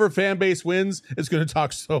whatever fan base wins is going to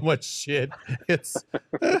talk so much shit. It's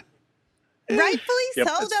Rightfully Yep.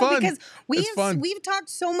 so, It's though, fun. because It's fun. we've talked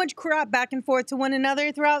so much crap back and forth to one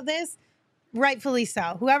another throughout this. Rightfully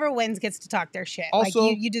so. Whoever wins gets to talk their shit. Also-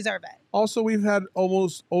 like you deserve it. Also, we've had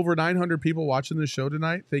almost over 900 people watching the show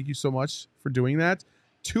tonight. Thank you so much for doing that.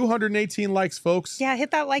 218 likes, folks. Yeah,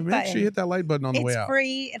 hit that like Make button. sure you hit that like button on the way It's out.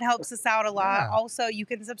 free. It helps us out a lot. Yeah. Also, you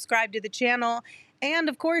can subscribe to the channel. And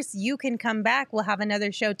of course, you can come back. We'll have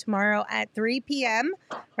another show tomorrow at 3 p.m.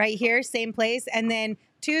 right here, same place. And then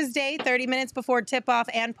Tuesday, 30 minutes before tip-off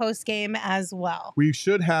and post-game as well. We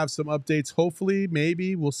should have some updates, hopefully,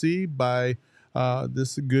 maybe, we'll see, by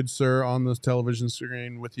this good sir on the television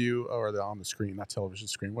screen with you, or on the screen, not television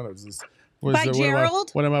screen. What is this? By Gerald?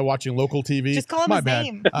 What am I watching? Local TV? Just call him My his bad.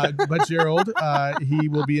 name. But Gerald, he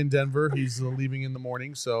will be in Denver. He's leaving in the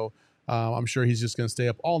morning, so I'm sure he's just going to stay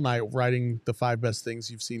up all night writing the 5 best things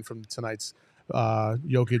you've seen from tonight's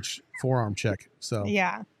Jokic forearm check. So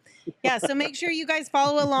Yeah. Yeah, so make sure you guys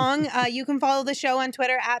follow along. You can follow the show on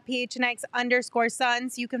Twitter at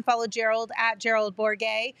PHNX_Suns. You can follow Gerald at Gerald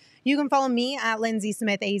Bourget. You can follow me at Lindsay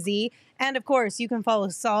Smith AZ. And of course, you can follow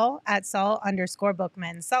Saul at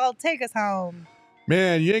Saul_Bookman. Saul, take us home.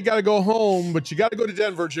 man, you ain't got to go home, but you got to go to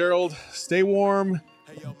Denver, Gerald. Stay warm.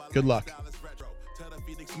 Good luck.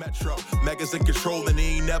 Metro, Megas in control and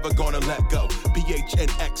he ain't never gonna let go.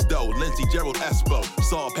 PHNX though, Lindsey Gerald Espo.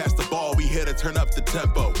 Saw past the ball, we here to turn up the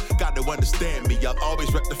tempo. Got to understand me, I'll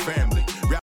always rep the family.